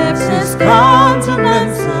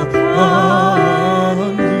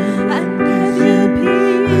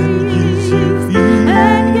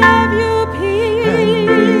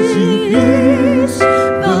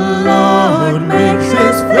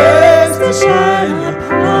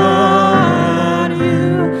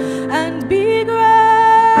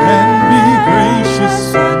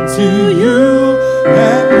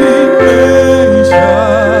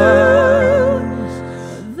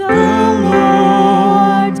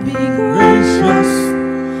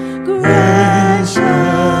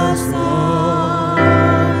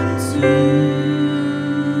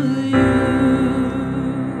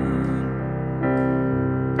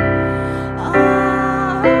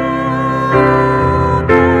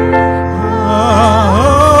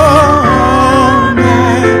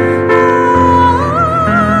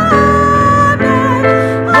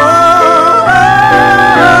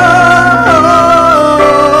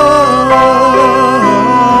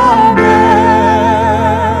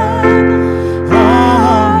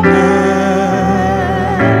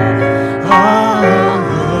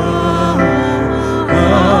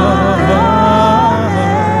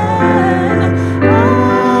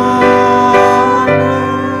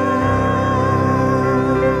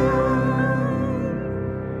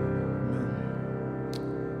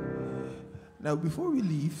 Now, before we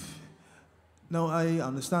leave, now I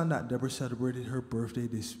understand that Deborah celebrated her birthday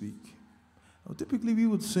this week. Now, typically we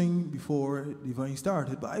would sing before the event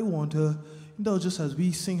started, but I want to indulge us as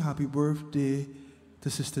we sing happy birthday to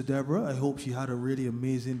Sister Deborah. I hope she had a really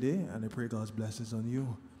amazing day, and I pray God's blessings on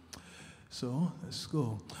you. So, let's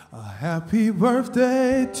go. A happy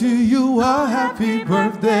birthday to you, a happy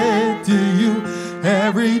birthday to you.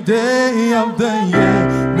 Every day of the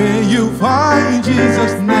year, may you find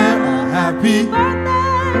Jesus near. A happy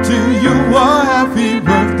birthday to you, a happy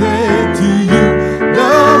birthday to you.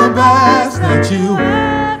 The best that you.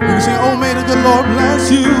 We can say, oh, may the good Lord bless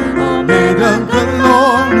you. May the good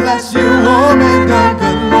Lord bless you.